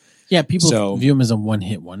mystery. Yeah, people view him as a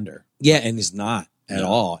one-hit wonder. Yeah, and he's not at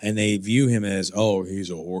all. And they view him as, he was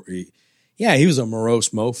a morose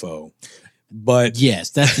mofo. But yes,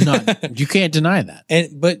 that's not, you can't deny that.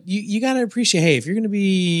 But you got to appreciate, hey, if you're going to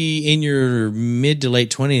be in your mid to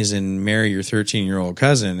late 20s and marry your 13-year-old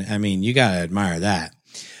cousin, I mean, you got to admire that.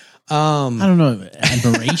 I don't know.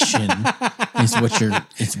 Admiration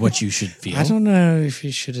is what you should feel. I don't know if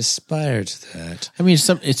you should aspire to that. I mean,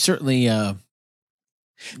 it's certainly,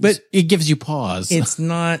 but it gives you pause. It's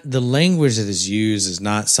not, the language that is used is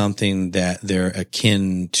not something that they're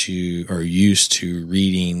akin to or used to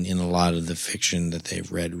reading in a lot of the fiction that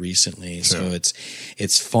they've read recently. Sure. So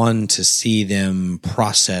it's fun to see them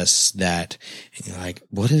process that. And you're like,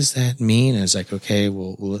 what does that mean? And it's like, okay,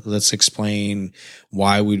 well, let's explain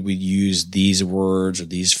why would we use these words or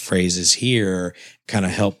these phrases here, kind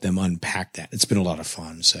of help them unpack that. It's been a lot of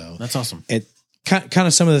fun. So that's awesome. Kind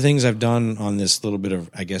of some of the things I've done on this little bit of,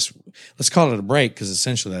 I guess, let's call it a break, because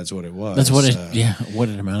essentially that's what it was. That's what what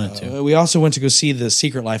it amounted to. We also went to go see The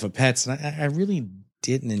Secret Life of Pets, and I really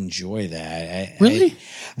didn't enjoy that. Really?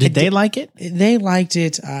 Did they like it? They liked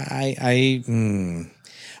it. I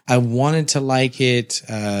wanted to like it.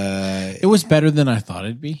 It was better than I thought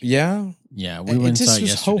it'd be. Yeah? Yeah, we went and saw it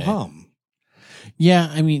yesterday. Ho-hum. Yeah,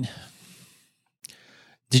 I mean,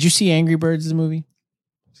 did you see Angry Birds, the movie?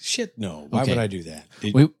 Shit, no. Why would I do that?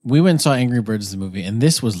 We went and saw Angry Birds, the movie, and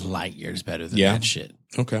this was light years better than that shit.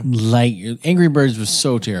 Okay. Light years. Angry Birds was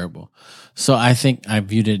so terrible. So I think I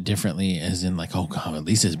viewed it differently, as in like, oh God, at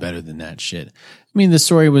least it's better than that shit. I mean, the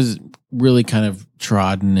story was really kind of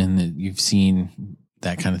trodden, and you've seen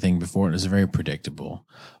that kind of thing before. It was very predictable,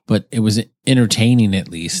 but it was entertaining at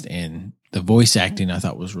least, and the voice acting I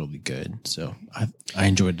thought was really good. So I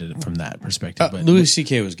enjoyed it from that perspective. But Louis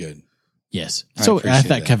C.K. was good. Yes. So I thought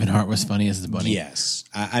that Kevin Hart was funny as the bunny. Yes.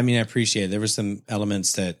 I mean, I appreciate it. There were some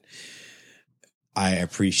elements that I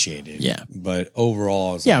appreciated. Yeah. But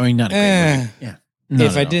overall, I mean, not a great movie. Yeah.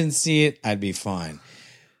 If I didn't see it, I'd be fine.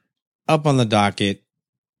 Up on the docket,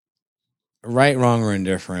 right, wrong, or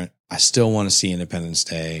indifferent, I still want to see Independence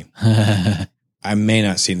Day. I may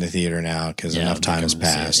not see it in the theater now because enough time has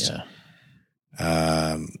passed.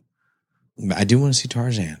 I do want to see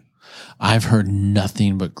Tarzan. I've heard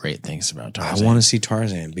nothing but great things about Tarzan. I want to see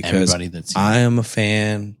Tarzan because I am a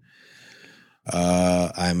fan.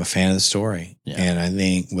 I'm a fan of the story. Yeah. And I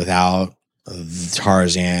think without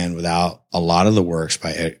Tarzan, without a lot of the works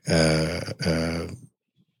by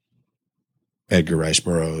Edgar Rice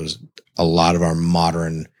Burroughs, a lot of our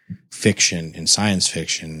modern fiction and science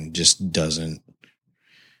fiction just doesn't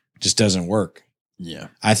work. Yeah.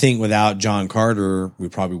 I think without John Carter, we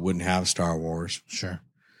probably wouldn't have Star Wars. Sure.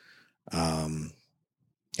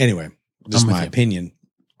 Anyway, just my opinion.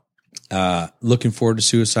 Looking forward to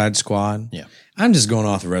Suicide Squad. Yeah. I'm just going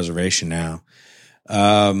off the reservation now.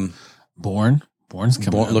 Bourne's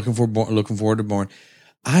coming up. Looking forward to Bourne.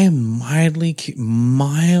 I am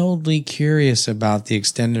mildly curious about the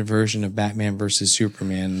extended version of Batman versus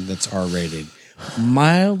Superman that's R-rated.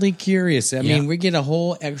 Mildly curious. I mean, we get a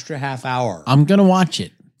whole extra half hour. I'm going to watch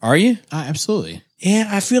it. Are you? Absolutely. Yeah,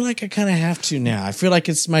 I feel like I kind of have to now. I feel like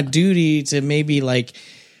it's my duty to maybe like,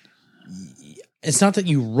 it's not that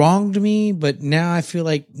you wronged me, but now I feel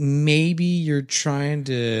like maybe you're trying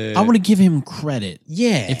to. I want to give him credit.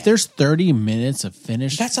 Yeah. If there's 30 minutes of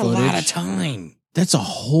finished footage, a lot of time. That's a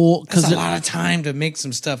lot of time to make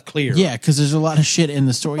some stuff clear. Yeah, because there's a lot of shit in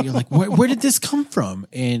the story. You're like, where did this come from?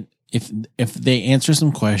 And if they answer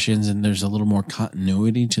some questions and there's a little more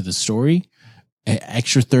continuity to the story, an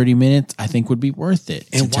extra 30 minutes, I think would be worth it.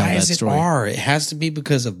 And why is it R? It has to be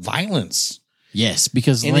because of violence. Yes,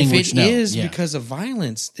 because and language. If it is because of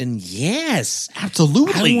violence, then yes,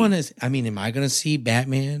 absolutely. Am I going to see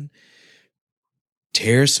Batman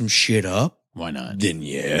tear some shit up? Why not? Then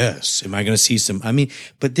yes. Am I going to see some? I mean,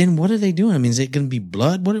 but then what are they doing? I mean, is it going to be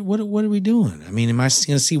blood? What are we doing? I mean, am I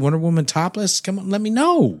going to see Wonder Woman topless? Come on, let me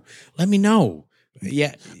know.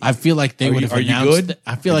 Yeah, I feel like they would have announced.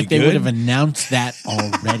 I feel like they would have announced that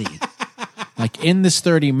already. Like in this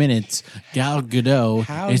 30 minutes, Gal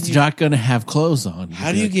Gadot is not going to have clothes on.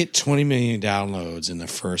 How do you get 20 million downloads in the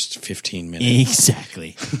first 15 minutes?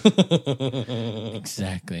 Exactly.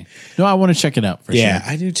 Exactly. No, I want to check it out for sure. Yeah,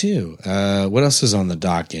 I do too. What else is on the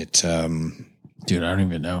docket? Dude, I don't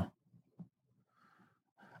even know.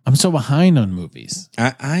 I'm so behind on movies.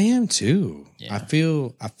 I am too. Yeah. I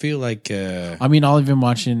feel like I mean, I'll even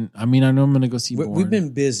watching. I mean, I know I'm going to go see Bourne. We've been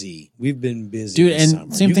busy, dude. And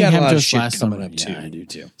summer. Same thing happened to us last summer. Coming up too. I do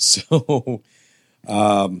too. So,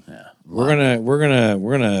 we're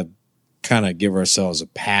gonna kind of give ourselves a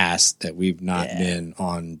pass that we've not been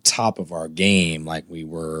on top of our game like we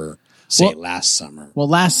were, last summer. Well,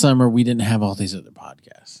 last summer we didn't have all these other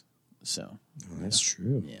podcasts, so that's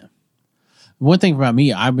true. Yeah. One thing about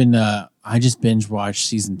me, I've been I just binge watched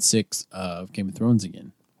season 6 of Game of Thrones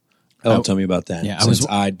again. Oh, tell me about that. Yeah,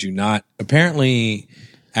 I do not. Apparently,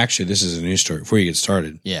 actually, this is a news story before you get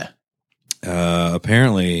started. Yeah.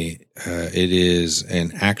 Apparently, it is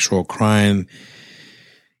an actual crime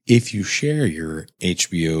if you share your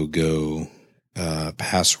HBO Go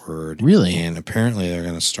password. Really? And apparently, they're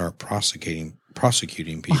going to start prosecuting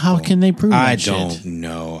people. Well, how can they prove that I shit? don't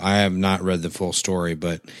know. I have not read the full story,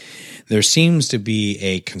 but there seems to be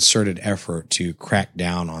a concerted effort to crack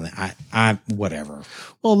down on that. Whatever.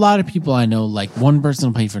 Well, a lot of people I know, like one person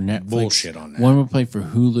will pay for Netflix. Bullshit on that. One will pay for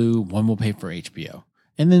Hulu. One will pay for HBO.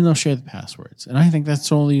 And then they'll share the passwords. And I think that's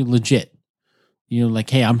totally legit. You know, like,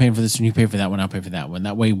 hey, I'm paying for this one, you pay for that one, I'll pay for that one.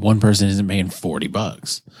 That way one person isn't paying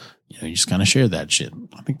 $40. You know, you just kind of share that shit.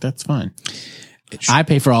 I think that's fine. I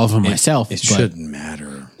pay for all of them myself. It shouldn't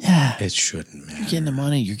matter. Yeah. It shouldn't matter. You're getting the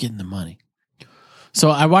money. You're getting the money. So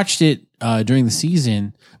I watched it during the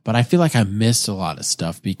season, but I feel like I missed a lot of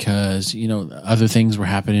stuff because, you know, other things were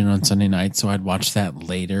happening on Sunday night. So I'd watch that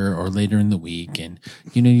later in the week. And,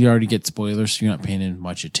 you know, you already get spoilers, so you're not paying as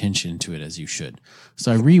much attention to it as you should.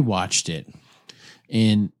 So I rewatched it.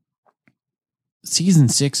 And season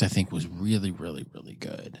 6, I think, was really, really, really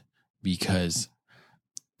good because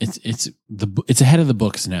it's ahead of the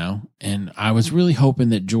books now, and I was really hoping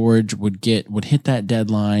that George would hit that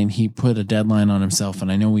deadline. He put a deadline on himself,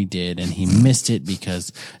 and I know he did, and he missed it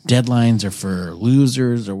because deadlines are for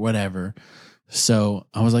losers or whatever. So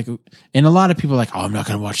I was like, and a lot of people are like, oh, I'm not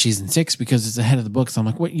going to watch season 6 because it's ahead of the books. I'm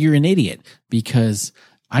like, what? You're an idiot, because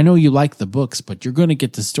I know you like the books, but you're going to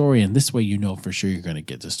get the story, and this way you know for sure you're going to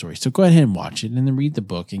get the story. So go ahead and watch it and then read the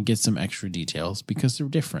book and get some extra details because they're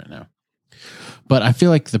different now. But I feel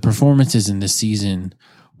like the performances in this season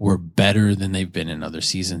were better than they've been in other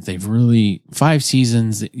seasons. 5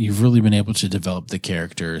 seasons, you've really been able to develop the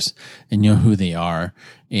characters and know who they are.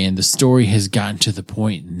 And the story has gotten to the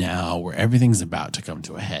point now where everything's about to come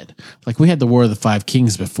to a head. Like we had the War of the Five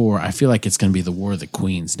Kings before. I feel like it's going to be the War of the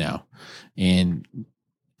Queens now. And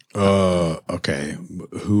okay.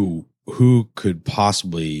 Who could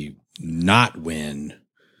possibly not win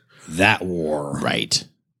that war? Right.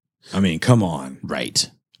 I mean, come on. Right.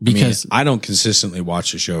 Because I don't consistently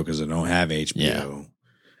watch the show because I don't have HBO. Yeah.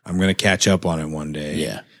 I'm going to catch up on it one day.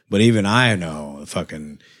 Yeah. But even I know the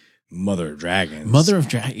fucking Mother of Dragons.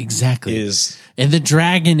 Exactly. Is and the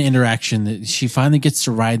dragon interaction that she finally gets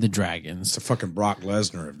to ride the dragons. the fucking Brock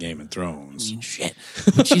Lesnar of Game of Thrones. Shit.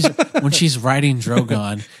 When she's riding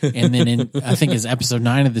Drogon, and then I think it's episode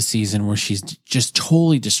 9 of the season where she's just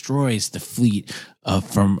totally destroys the fleet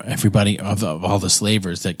from everybody of all the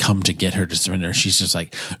slavers that come to get her to surrender. She's just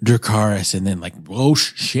like Dracarys, and then like, whoa,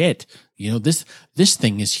 shit. You know, this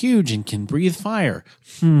thing is huge and can breathe fire.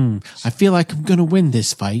 I feel like I'm going to win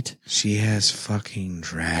this fight. She has fucking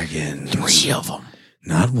dragons. 3 of them.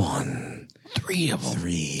 Not 1. 3 of them.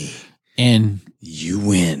 3. And you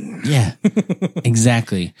win. yeah,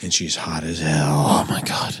 exactly. And she's hot as hell. Oh my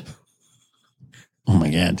God. Oh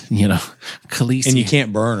my God. You know, Khaleesi. And you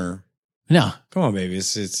can't burn her. No. Come on, baby.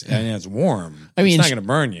 It's warm. I mean, it's not going to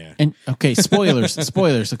burn you. And okay, spoilers,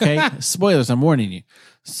 okay? Spoilers, I'm warning you.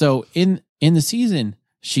 So in the season,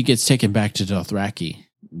 she gets taken back to Dothraki.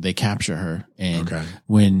 They capture her.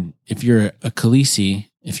 And if you're a Khaleesi,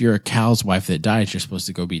 if you're a Cal's wife that dies, you're supposed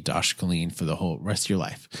to go be Dosh Khaleen for the whole rest of your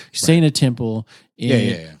life. You stay in a temple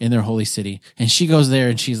in their holy city. And she goes there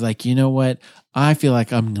and she's like, you know what? I feel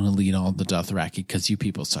like I'm going to lead all the Dothraki because you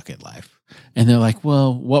people suck at life. And they're like,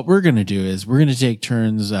 well, what we're going to do is we're going to take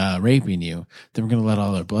turns raping you. Then we're going to let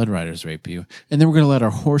all our blood riders rape you. And then we're going to let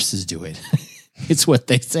our horses do it. It's what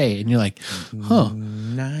they say. And you're like, huh.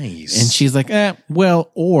 Nice. And she's like,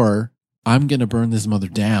 or I'm going to burn this mother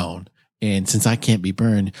down. And since I can't be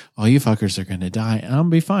burned, all you fuckers are going to die and I'm going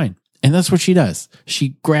to be fine. And that's what she does.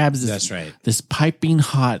 She grabs this piping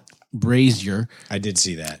hot brazier. I did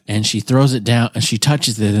see that. And she throws it down and she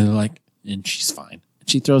touches it and she's fine.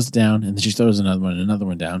 She throws it down and then she throws another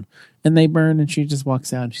one down and they burn and she just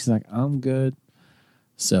walks out and she's like, I'm good.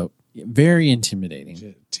 So very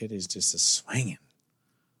intimidating. Titty's just a swinging.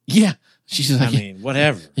 Yeah. She's like, I mean,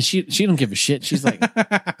 whatever. She don't give a shit. She's like,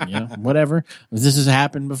 whatever. This has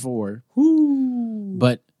happened before. Woo.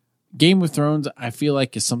 But Game of Thrones, I feel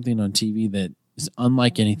like is something on TV that is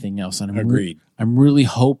unlike anything else. And Agreed. I'm really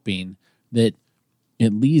hoping that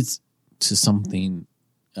it leads to something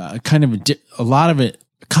kind of a lot of it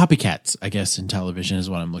copycats, I guess, in television is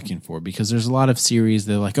what I'm looking for, because there's a lot of series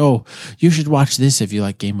that are like, oh, you should watch this if you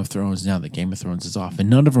like Game of Thrones now that Game of Thrones is off, and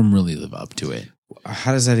none of them really live up to it.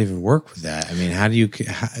 How does that even work with that? I mean, how do you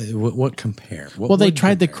what compare? They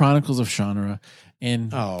tried the Chronicles of Shannara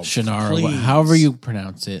and Shannara, however you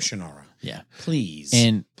pronounce it. Shannara. Yeah. Please.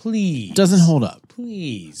 And please. Doesn't hold up.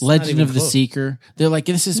 Please. Legend of the Seeker. They're like,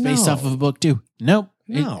 this is based off of a book too. Nope.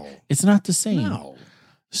 No. It's not the same. No.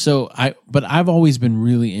 But I've always been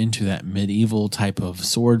really into that medieval type of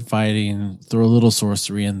sword fighting, throw a little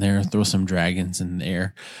sorcery in there, throw some dragons in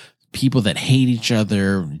there. People that hate each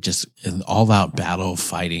other, just all out battle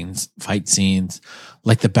fight scenes,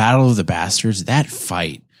 like the Battle of the Bastards, that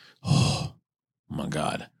fight. Oh my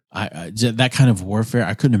God. That kind of warfare,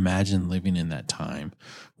 I couldn't imagine living in that time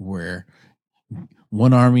where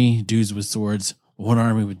one army, dudes with swords, one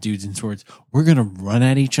army with dudes in swords. We're going to run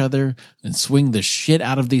at each other and swing the shit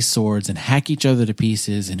out of these swords and hack each other to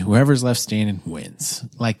pieces, and whoever's left standing wins.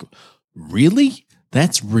 Like, really?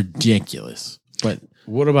 That's ridiculous. But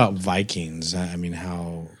what about Vikings? I mean,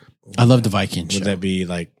 how... I love the Viking show. Would that be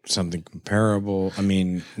like something comparable? I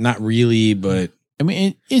mean, not really, but... I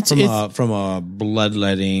mean, it's from a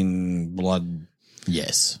bloodletting.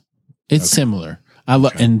 Yes. It's similar.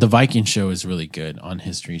 And the Viking show is really good on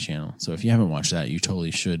History Channel. So if you haven't watched that, you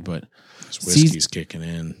totally should. But this whiskey's kicking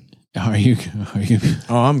in. Are you?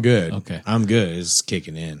 Oh, I'm good. Okay. I'm good. It's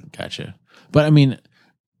kicking in. Gotcha. But I mean,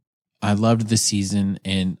 I loved the season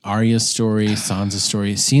and Arya's story, Sansa's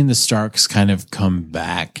story, seeing the Starks kind of come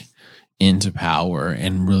back into power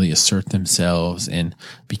and really assert themselves and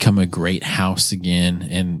become a great house again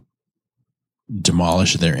and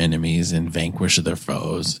demolish their enemies and vanquish their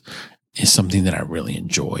foes is something that I really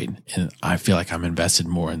enjoyed. And I feel like I'm invested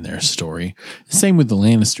more in their story. Same with the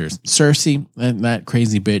Lannisters. Cersei, that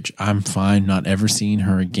crazy bitch, I'm fine not ever seeing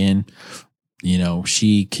her again. You know,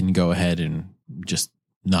 she can go ahead and just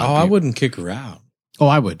not. I wouldn't kick her out. Oh,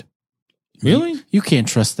 I would. Really? You can't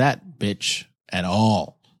trust that bitch at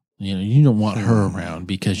all. You know, you don't want her around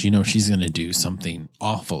because you know she's going to do something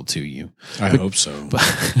awful to you. I hope so.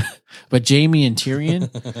 But Jaime and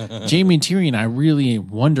Tyrion, I really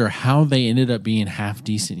wonder how they ended up being half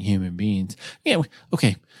decent human beings. Yeah,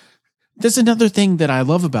 okay. That's another thing that I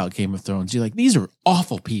love about Game of Thrones. You're like, these are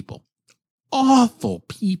awful people. Awful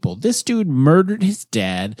people. This dude murdered his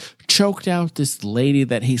dad, choked out this lady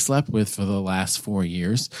that he slept with for the last 4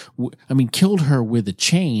 years. I mean, killed her with a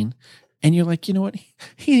chain. And you're like, you know what?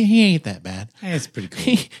 He ain't that bad. That's pretty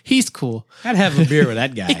cool. He's cool. I'd have a beer with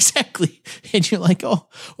that guy. Exactly. And you're like, oh,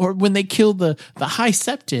 or when they kill the High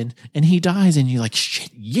Septon and he dies and you're like,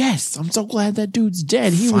 shit, yes, I'm so glad that dude's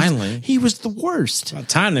dead. He was the worst. About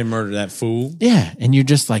time they murdered that fool. Yeah. And you're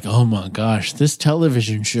just like, oh my gosh, this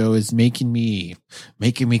television show is making me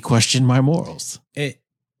question my morals. Yeah.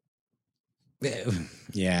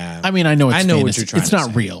 I mean, I know what you're trying it's to not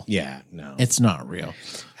say. real. Yeah, no. It's not real.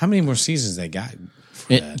 How many more seasons they got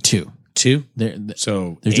for that? 2. 2? They're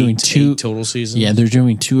doing 2 total seasons? Yeah, they're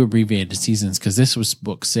doing 2 abbreviated seasons because this was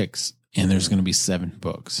book 6 and there's going to be 7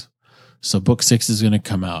 books. So book 6 is going to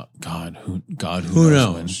come out. Who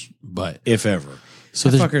knows when, but if ever. So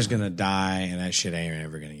that fucker's going to die and that shit ain't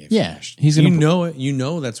ever going to get finished. He's gonna know it. You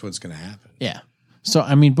know that's what's going to happen. Yeah. So,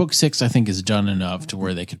 I mean, book 6, I think, is done enough to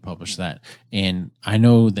where they could publish that. And I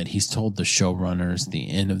know that he's told the showrunners the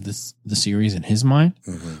end of the series in his mind.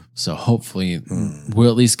 Mm-hmm. So hopefully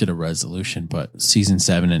we'll at least get a resolution. But season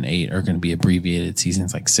 7 and 8 are going to be abbreviated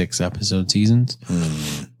seasons, like 6 episode seasons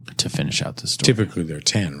to finish out the story. Typically they're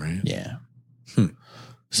 10, right? Yeah.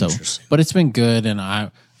 So, but it's been good.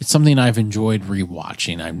 And it's something I've enjoyed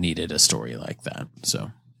rewatching. I've needed a story like that.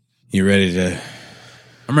 So you ready to...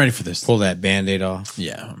 I'm ready for this. Pull that Band-Aid off?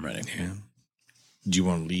 Yeah, I'm ready. Yeah. Do you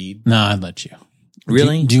want to lead? No, I'd let you.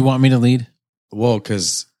 Really? Do you want me to lead? Well,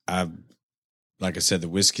 because like I said, the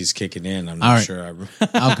whiskey's kicking in. I'm not sure.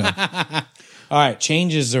 I'll go. All right.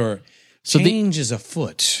 Changes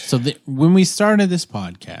afoot. So when we started this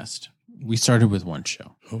podcast, we started with one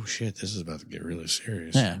show. Oh, shit. This is about to get really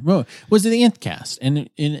serious. Yeah. Well, was it the Nth Cast? And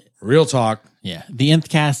in real talk. Yeah. The Nth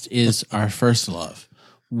Cast is our first love.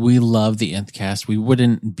 We love the Nth Cast. We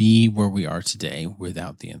wouldn't be where we are today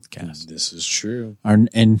without the Nth Cast. This is true.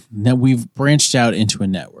 And now we've branched out into a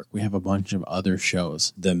network. We have a bunch of other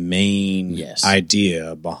shows. The main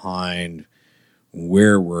idea behind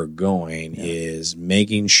where we're going is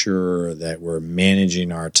making sure that we're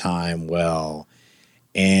managing our time well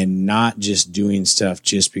and not just doing stuff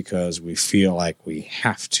just because we feel like we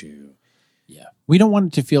have to. Yeah. We don't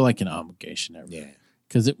want it to feel like an obligation ever. Yeah.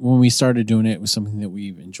 Because when we started doing it, it was something that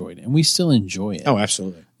we've enjoyed, and we still enjoy it. Oh,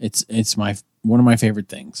 absolutely! It's one of my favorite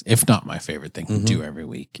things, if not my favorite thing to do every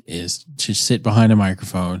week, is to sit behind a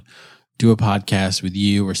microphone, do a podcast with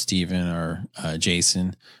you or Steven or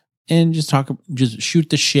Jason, and just shoot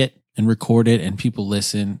the shit and record it, and people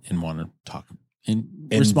listen and want to talk and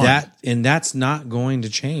respond. And that's not going to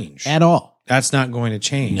change at all. That's not going to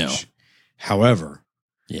change. No. However,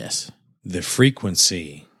 yes, the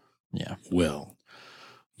frequency will.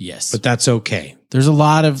 Yes. But that's okay. There's a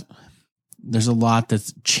lot of there's a lot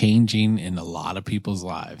that's changing in a lot of people's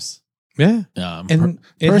lives. Yeah. And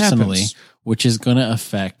personally, happens. Which is going to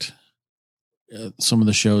affect some of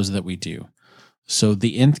the shows that we do. So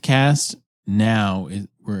the Nth Cast now is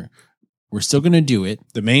we're still going to do it.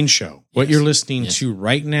 The main show, what you're listening to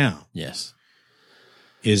right now,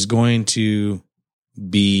 is going to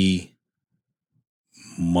be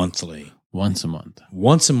monthly. Once a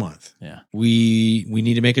month. Yeah. We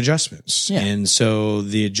need to make adjustments. Yeah. And so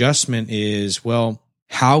the adjustment is, well,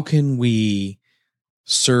 how can we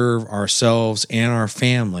serve ourselves and our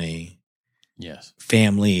families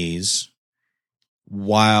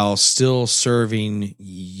while still serving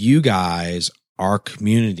you guys, our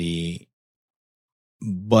community,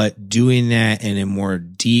 but doing that in a more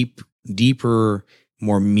deeper,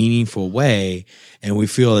 more meaningful way. And we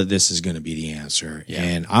feel that this is going to be the answer. Yeah.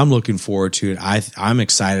 And I'm looking forward to it. I'm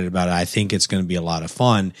excited about it. I think it's going to be a lot of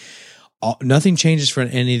fun. Nothing changes for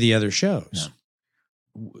any of the other shows. No.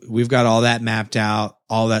 We've got all that mapped out.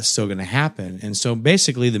 All that's still going to happen. And so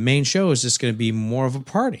basically the main show is just going to be more of a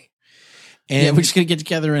party. And we're just going to get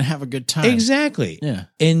together and have a good time. Exactly. Yeah.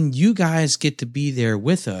 And you guys get to be there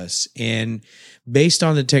with us. And based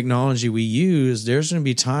on the technology we use, there's going to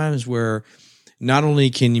be times where not only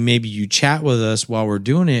can you chat with us while we're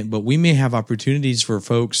doing it, but we may have opportunities for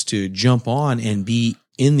folks to jump on and be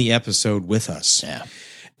in the episode with us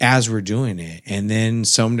as we're doing it. And then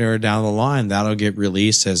somewhere down the line, that'll get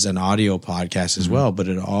released as an audio podcast as well. But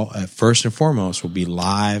it all, first and foremost, will be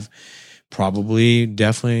live, probably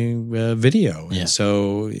definitely video. Yeah. And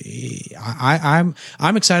so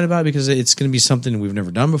I'm excited about it because it's going to be something we've never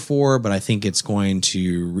done before, but I think it's going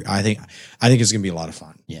to, I think it's going to be a lot of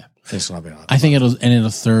fun. Yeah. I think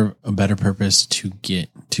it'll serve a better purpose to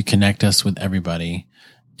connect us with everybody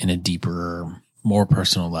in a deeper, more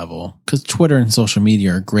personal level. Because Twitter and social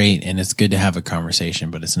media are great, and it's good to have a conversation,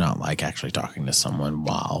 but it's not like actually talking to someone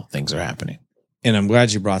while things are happening. And I'm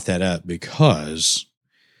glad you brought that up, because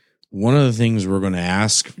one of the things we're going to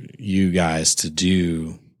ask you guys to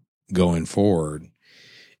do going forward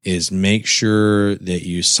is make sure that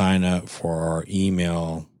you sign up for our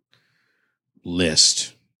email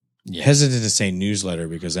list. Yeah. Hesitant to say newsletter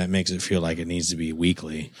because that makes it feel like it needs to be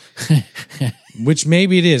weekly, which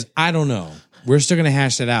maybe it is. I don't know. We're still going to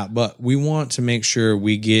hash that out, but we want to make sure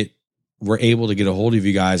we're able to get a hold of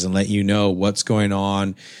you guys and let you know what's going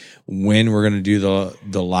on, when we're going to do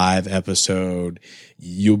the live episode.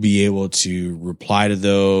 You'll be able to reply to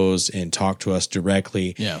those and talk to us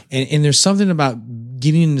directly. Yeah. And there's something about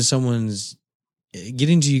getting to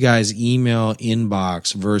you guys' email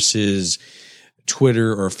inbox versus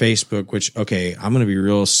Twitter or Facebook, which, okay, I'm going to be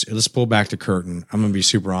real. Let's pull back the curtain. I'm going to be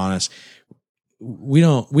super honest. We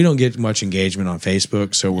don't get much engagement on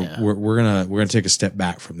Facebook. So we're going to take a step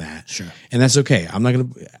back from that. Sure. And that's okay.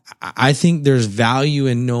 I think there's value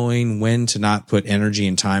in knowing when to not put energy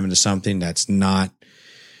and time into something that's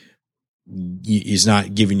is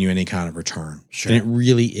not giving you any kind of return. Sure. And it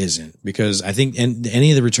really isn't, because I think any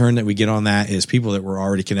of the return that we get on that is people that we're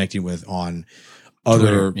already connecting with on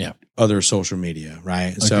other social media,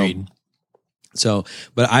 right? Agreed. So,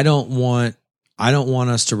 but I don't want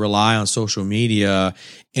us to rely on social media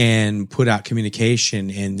and put out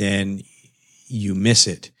communication and then you miss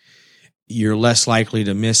it. You're less likely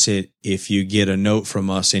to miss it if you get a note from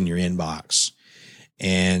us in your inbox.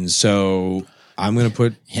 And so I'm going to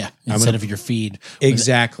put instead of your feed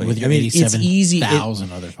exactly with your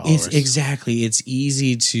 87,000 other followers. It's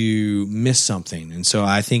easy to miss something, and so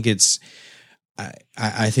I think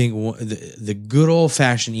I think the good old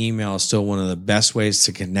fashioned email is still one of the best ways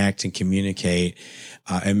to connect and communicate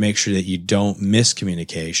and make sure that you don't miss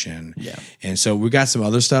communication. Yeah. And so we got some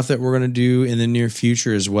other stuff that we're going to do in the near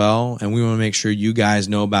future as well, and we want to make sure you guys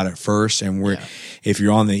know about it first. And if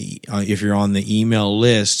you're on the email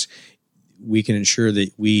list, we can ensure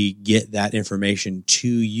that we get that information to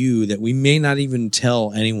you that we may not even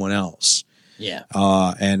tell anyone else. Yeah.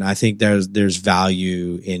 And I think there's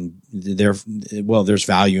value in there's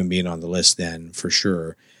value in being on the list then, for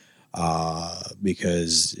sure.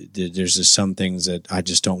 Because there's just some things that I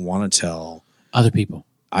just don't want to tell other people.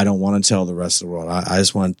 I don't want to tell the rest of the world. I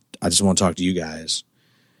just want to talk to you guys.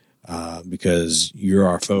 Because you're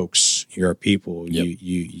our folks, you're our people. Yep.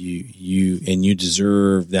 You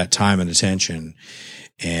deserve that time and attention.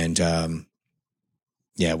 And,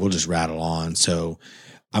 we'll just rattle on. So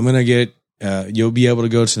I'm going to get, you'll be able to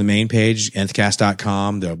go to the main page,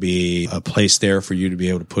 nthcast.com. There'll be a place there for you to be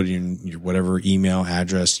able to put in your whatever email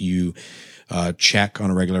address you check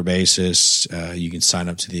on a regular basis. You can sign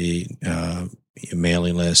up to the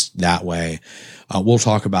mailing list that way. We'll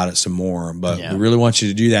talk about it some more, but we really want you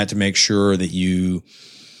to do that to make sure that you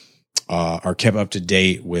are kept up to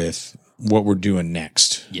date with what we're doing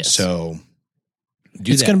next. Yes. So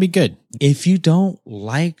It's going to be good. If you don't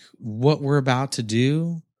like what we're about to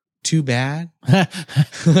do, too bad.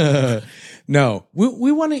 No,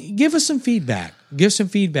 we want to give us some feedback. Give some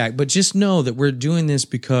feedback, but just know that we're doing this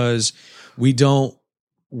because we don't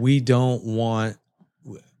want.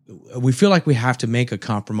 We feel like we have to make a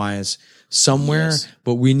compromise somewhere, Yes.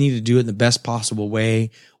 but we need to do it in the best possible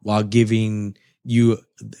way while giving you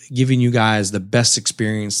guys the best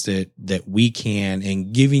experience that we can,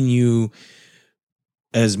 and giving you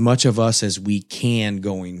as much of us as we can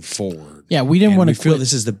going forward. Yeah, we didn't want to feel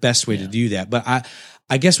this is the best way to do that. But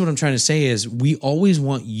I guess what I'm trying to say is we always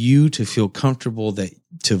want you to feel comfortable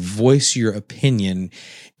to voice your opinion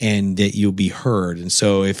and that you'll be heard. And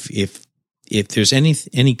so if there's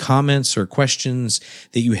any comments or questions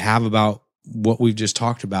that you have about what we've just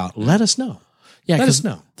talked about, let us know. Yeah, let us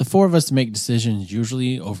because know. the four of us make decisions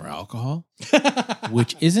usually over alcohol,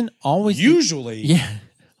 which isn't always Usually.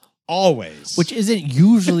 Always. which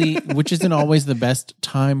isn't always the best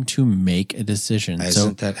time to make a decision.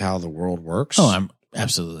 Isn't that how the world works? I'm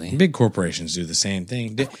absolutely. Big corporations do the same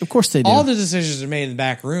thing. Of course they do. All the decisions are made in the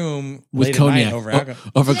back room with late cognac at night over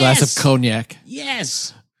alcohol. over a glass of cognac.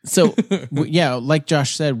 Yes. So yeah, like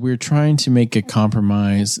Josh said, we're trying to make a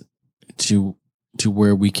compromise to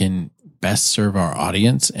where we can best serve our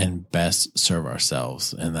audience and best serve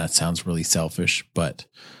ourselves. And that sounds really selfish, but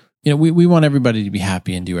we want everybody to be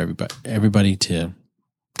happy and do everybody to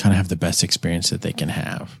kind of have the best experience that they can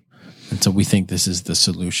have. And so we think this is the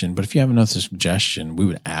solution. But if you have another suggestion, we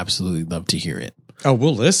would absolutely love to hear it. Oh,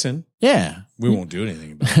 we'll listen. Yeah. We won't do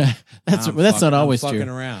anything about it. That's not always I'm true.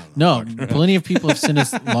 fucking around. No, plenty of people have sent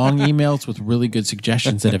us long emails with really good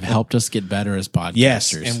suggestions that have helped us get better as podcasters.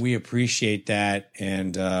 Yes, and we appreciate that.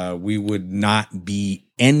 And we would not be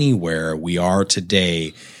anywhere we are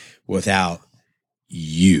today without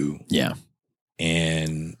you. Yeah.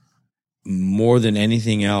 And more than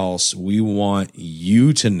anything else, we want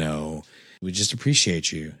you to know we just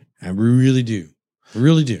appreciate you. And we really do. We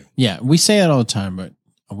really do. Yeah, we say that all the time, but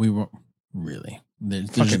we won't really.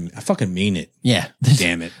 I fucking mean it. Yeah.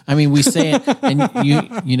 Damn it. I mean, we say it and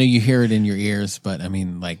you hear it in your ears, but I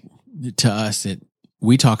mean, like to us,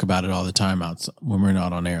 we talk about it all the time when we're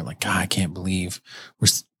not on air. Like, God, I can't believe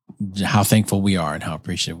how thankful we are and how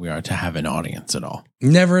appreciative we are to have an audience at all.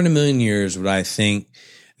 Never in a million years would I think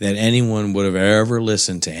that anyone would have ever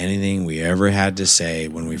listened to anything we ever had to say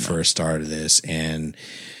when we first started this. And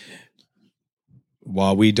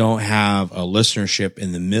while we don't have a listenership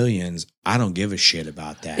in the millions, I don't give a shit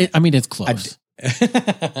about that. It's close.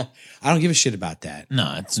 I don't give a shit about that.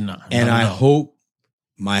 No, it's not. And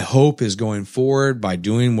my hope is going forward by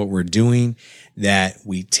doing what we're doing, that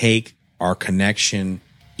we take our connection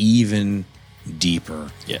even deeper.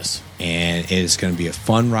 Yes. And it's going to be a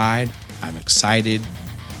fun ride. I'm excited.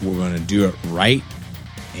 We're going to do it right.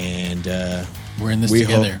 And we're in this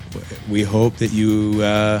together. We hope that you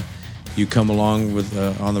come along with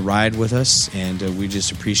on the ride with us, and we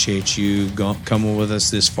just appreciate you coming with us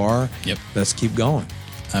this far. Yep. Let's keep going.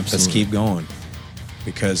 Absolutely. Let's keep going.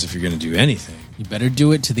 Because if you're going to do anything, you better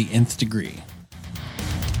do it to the nth degree.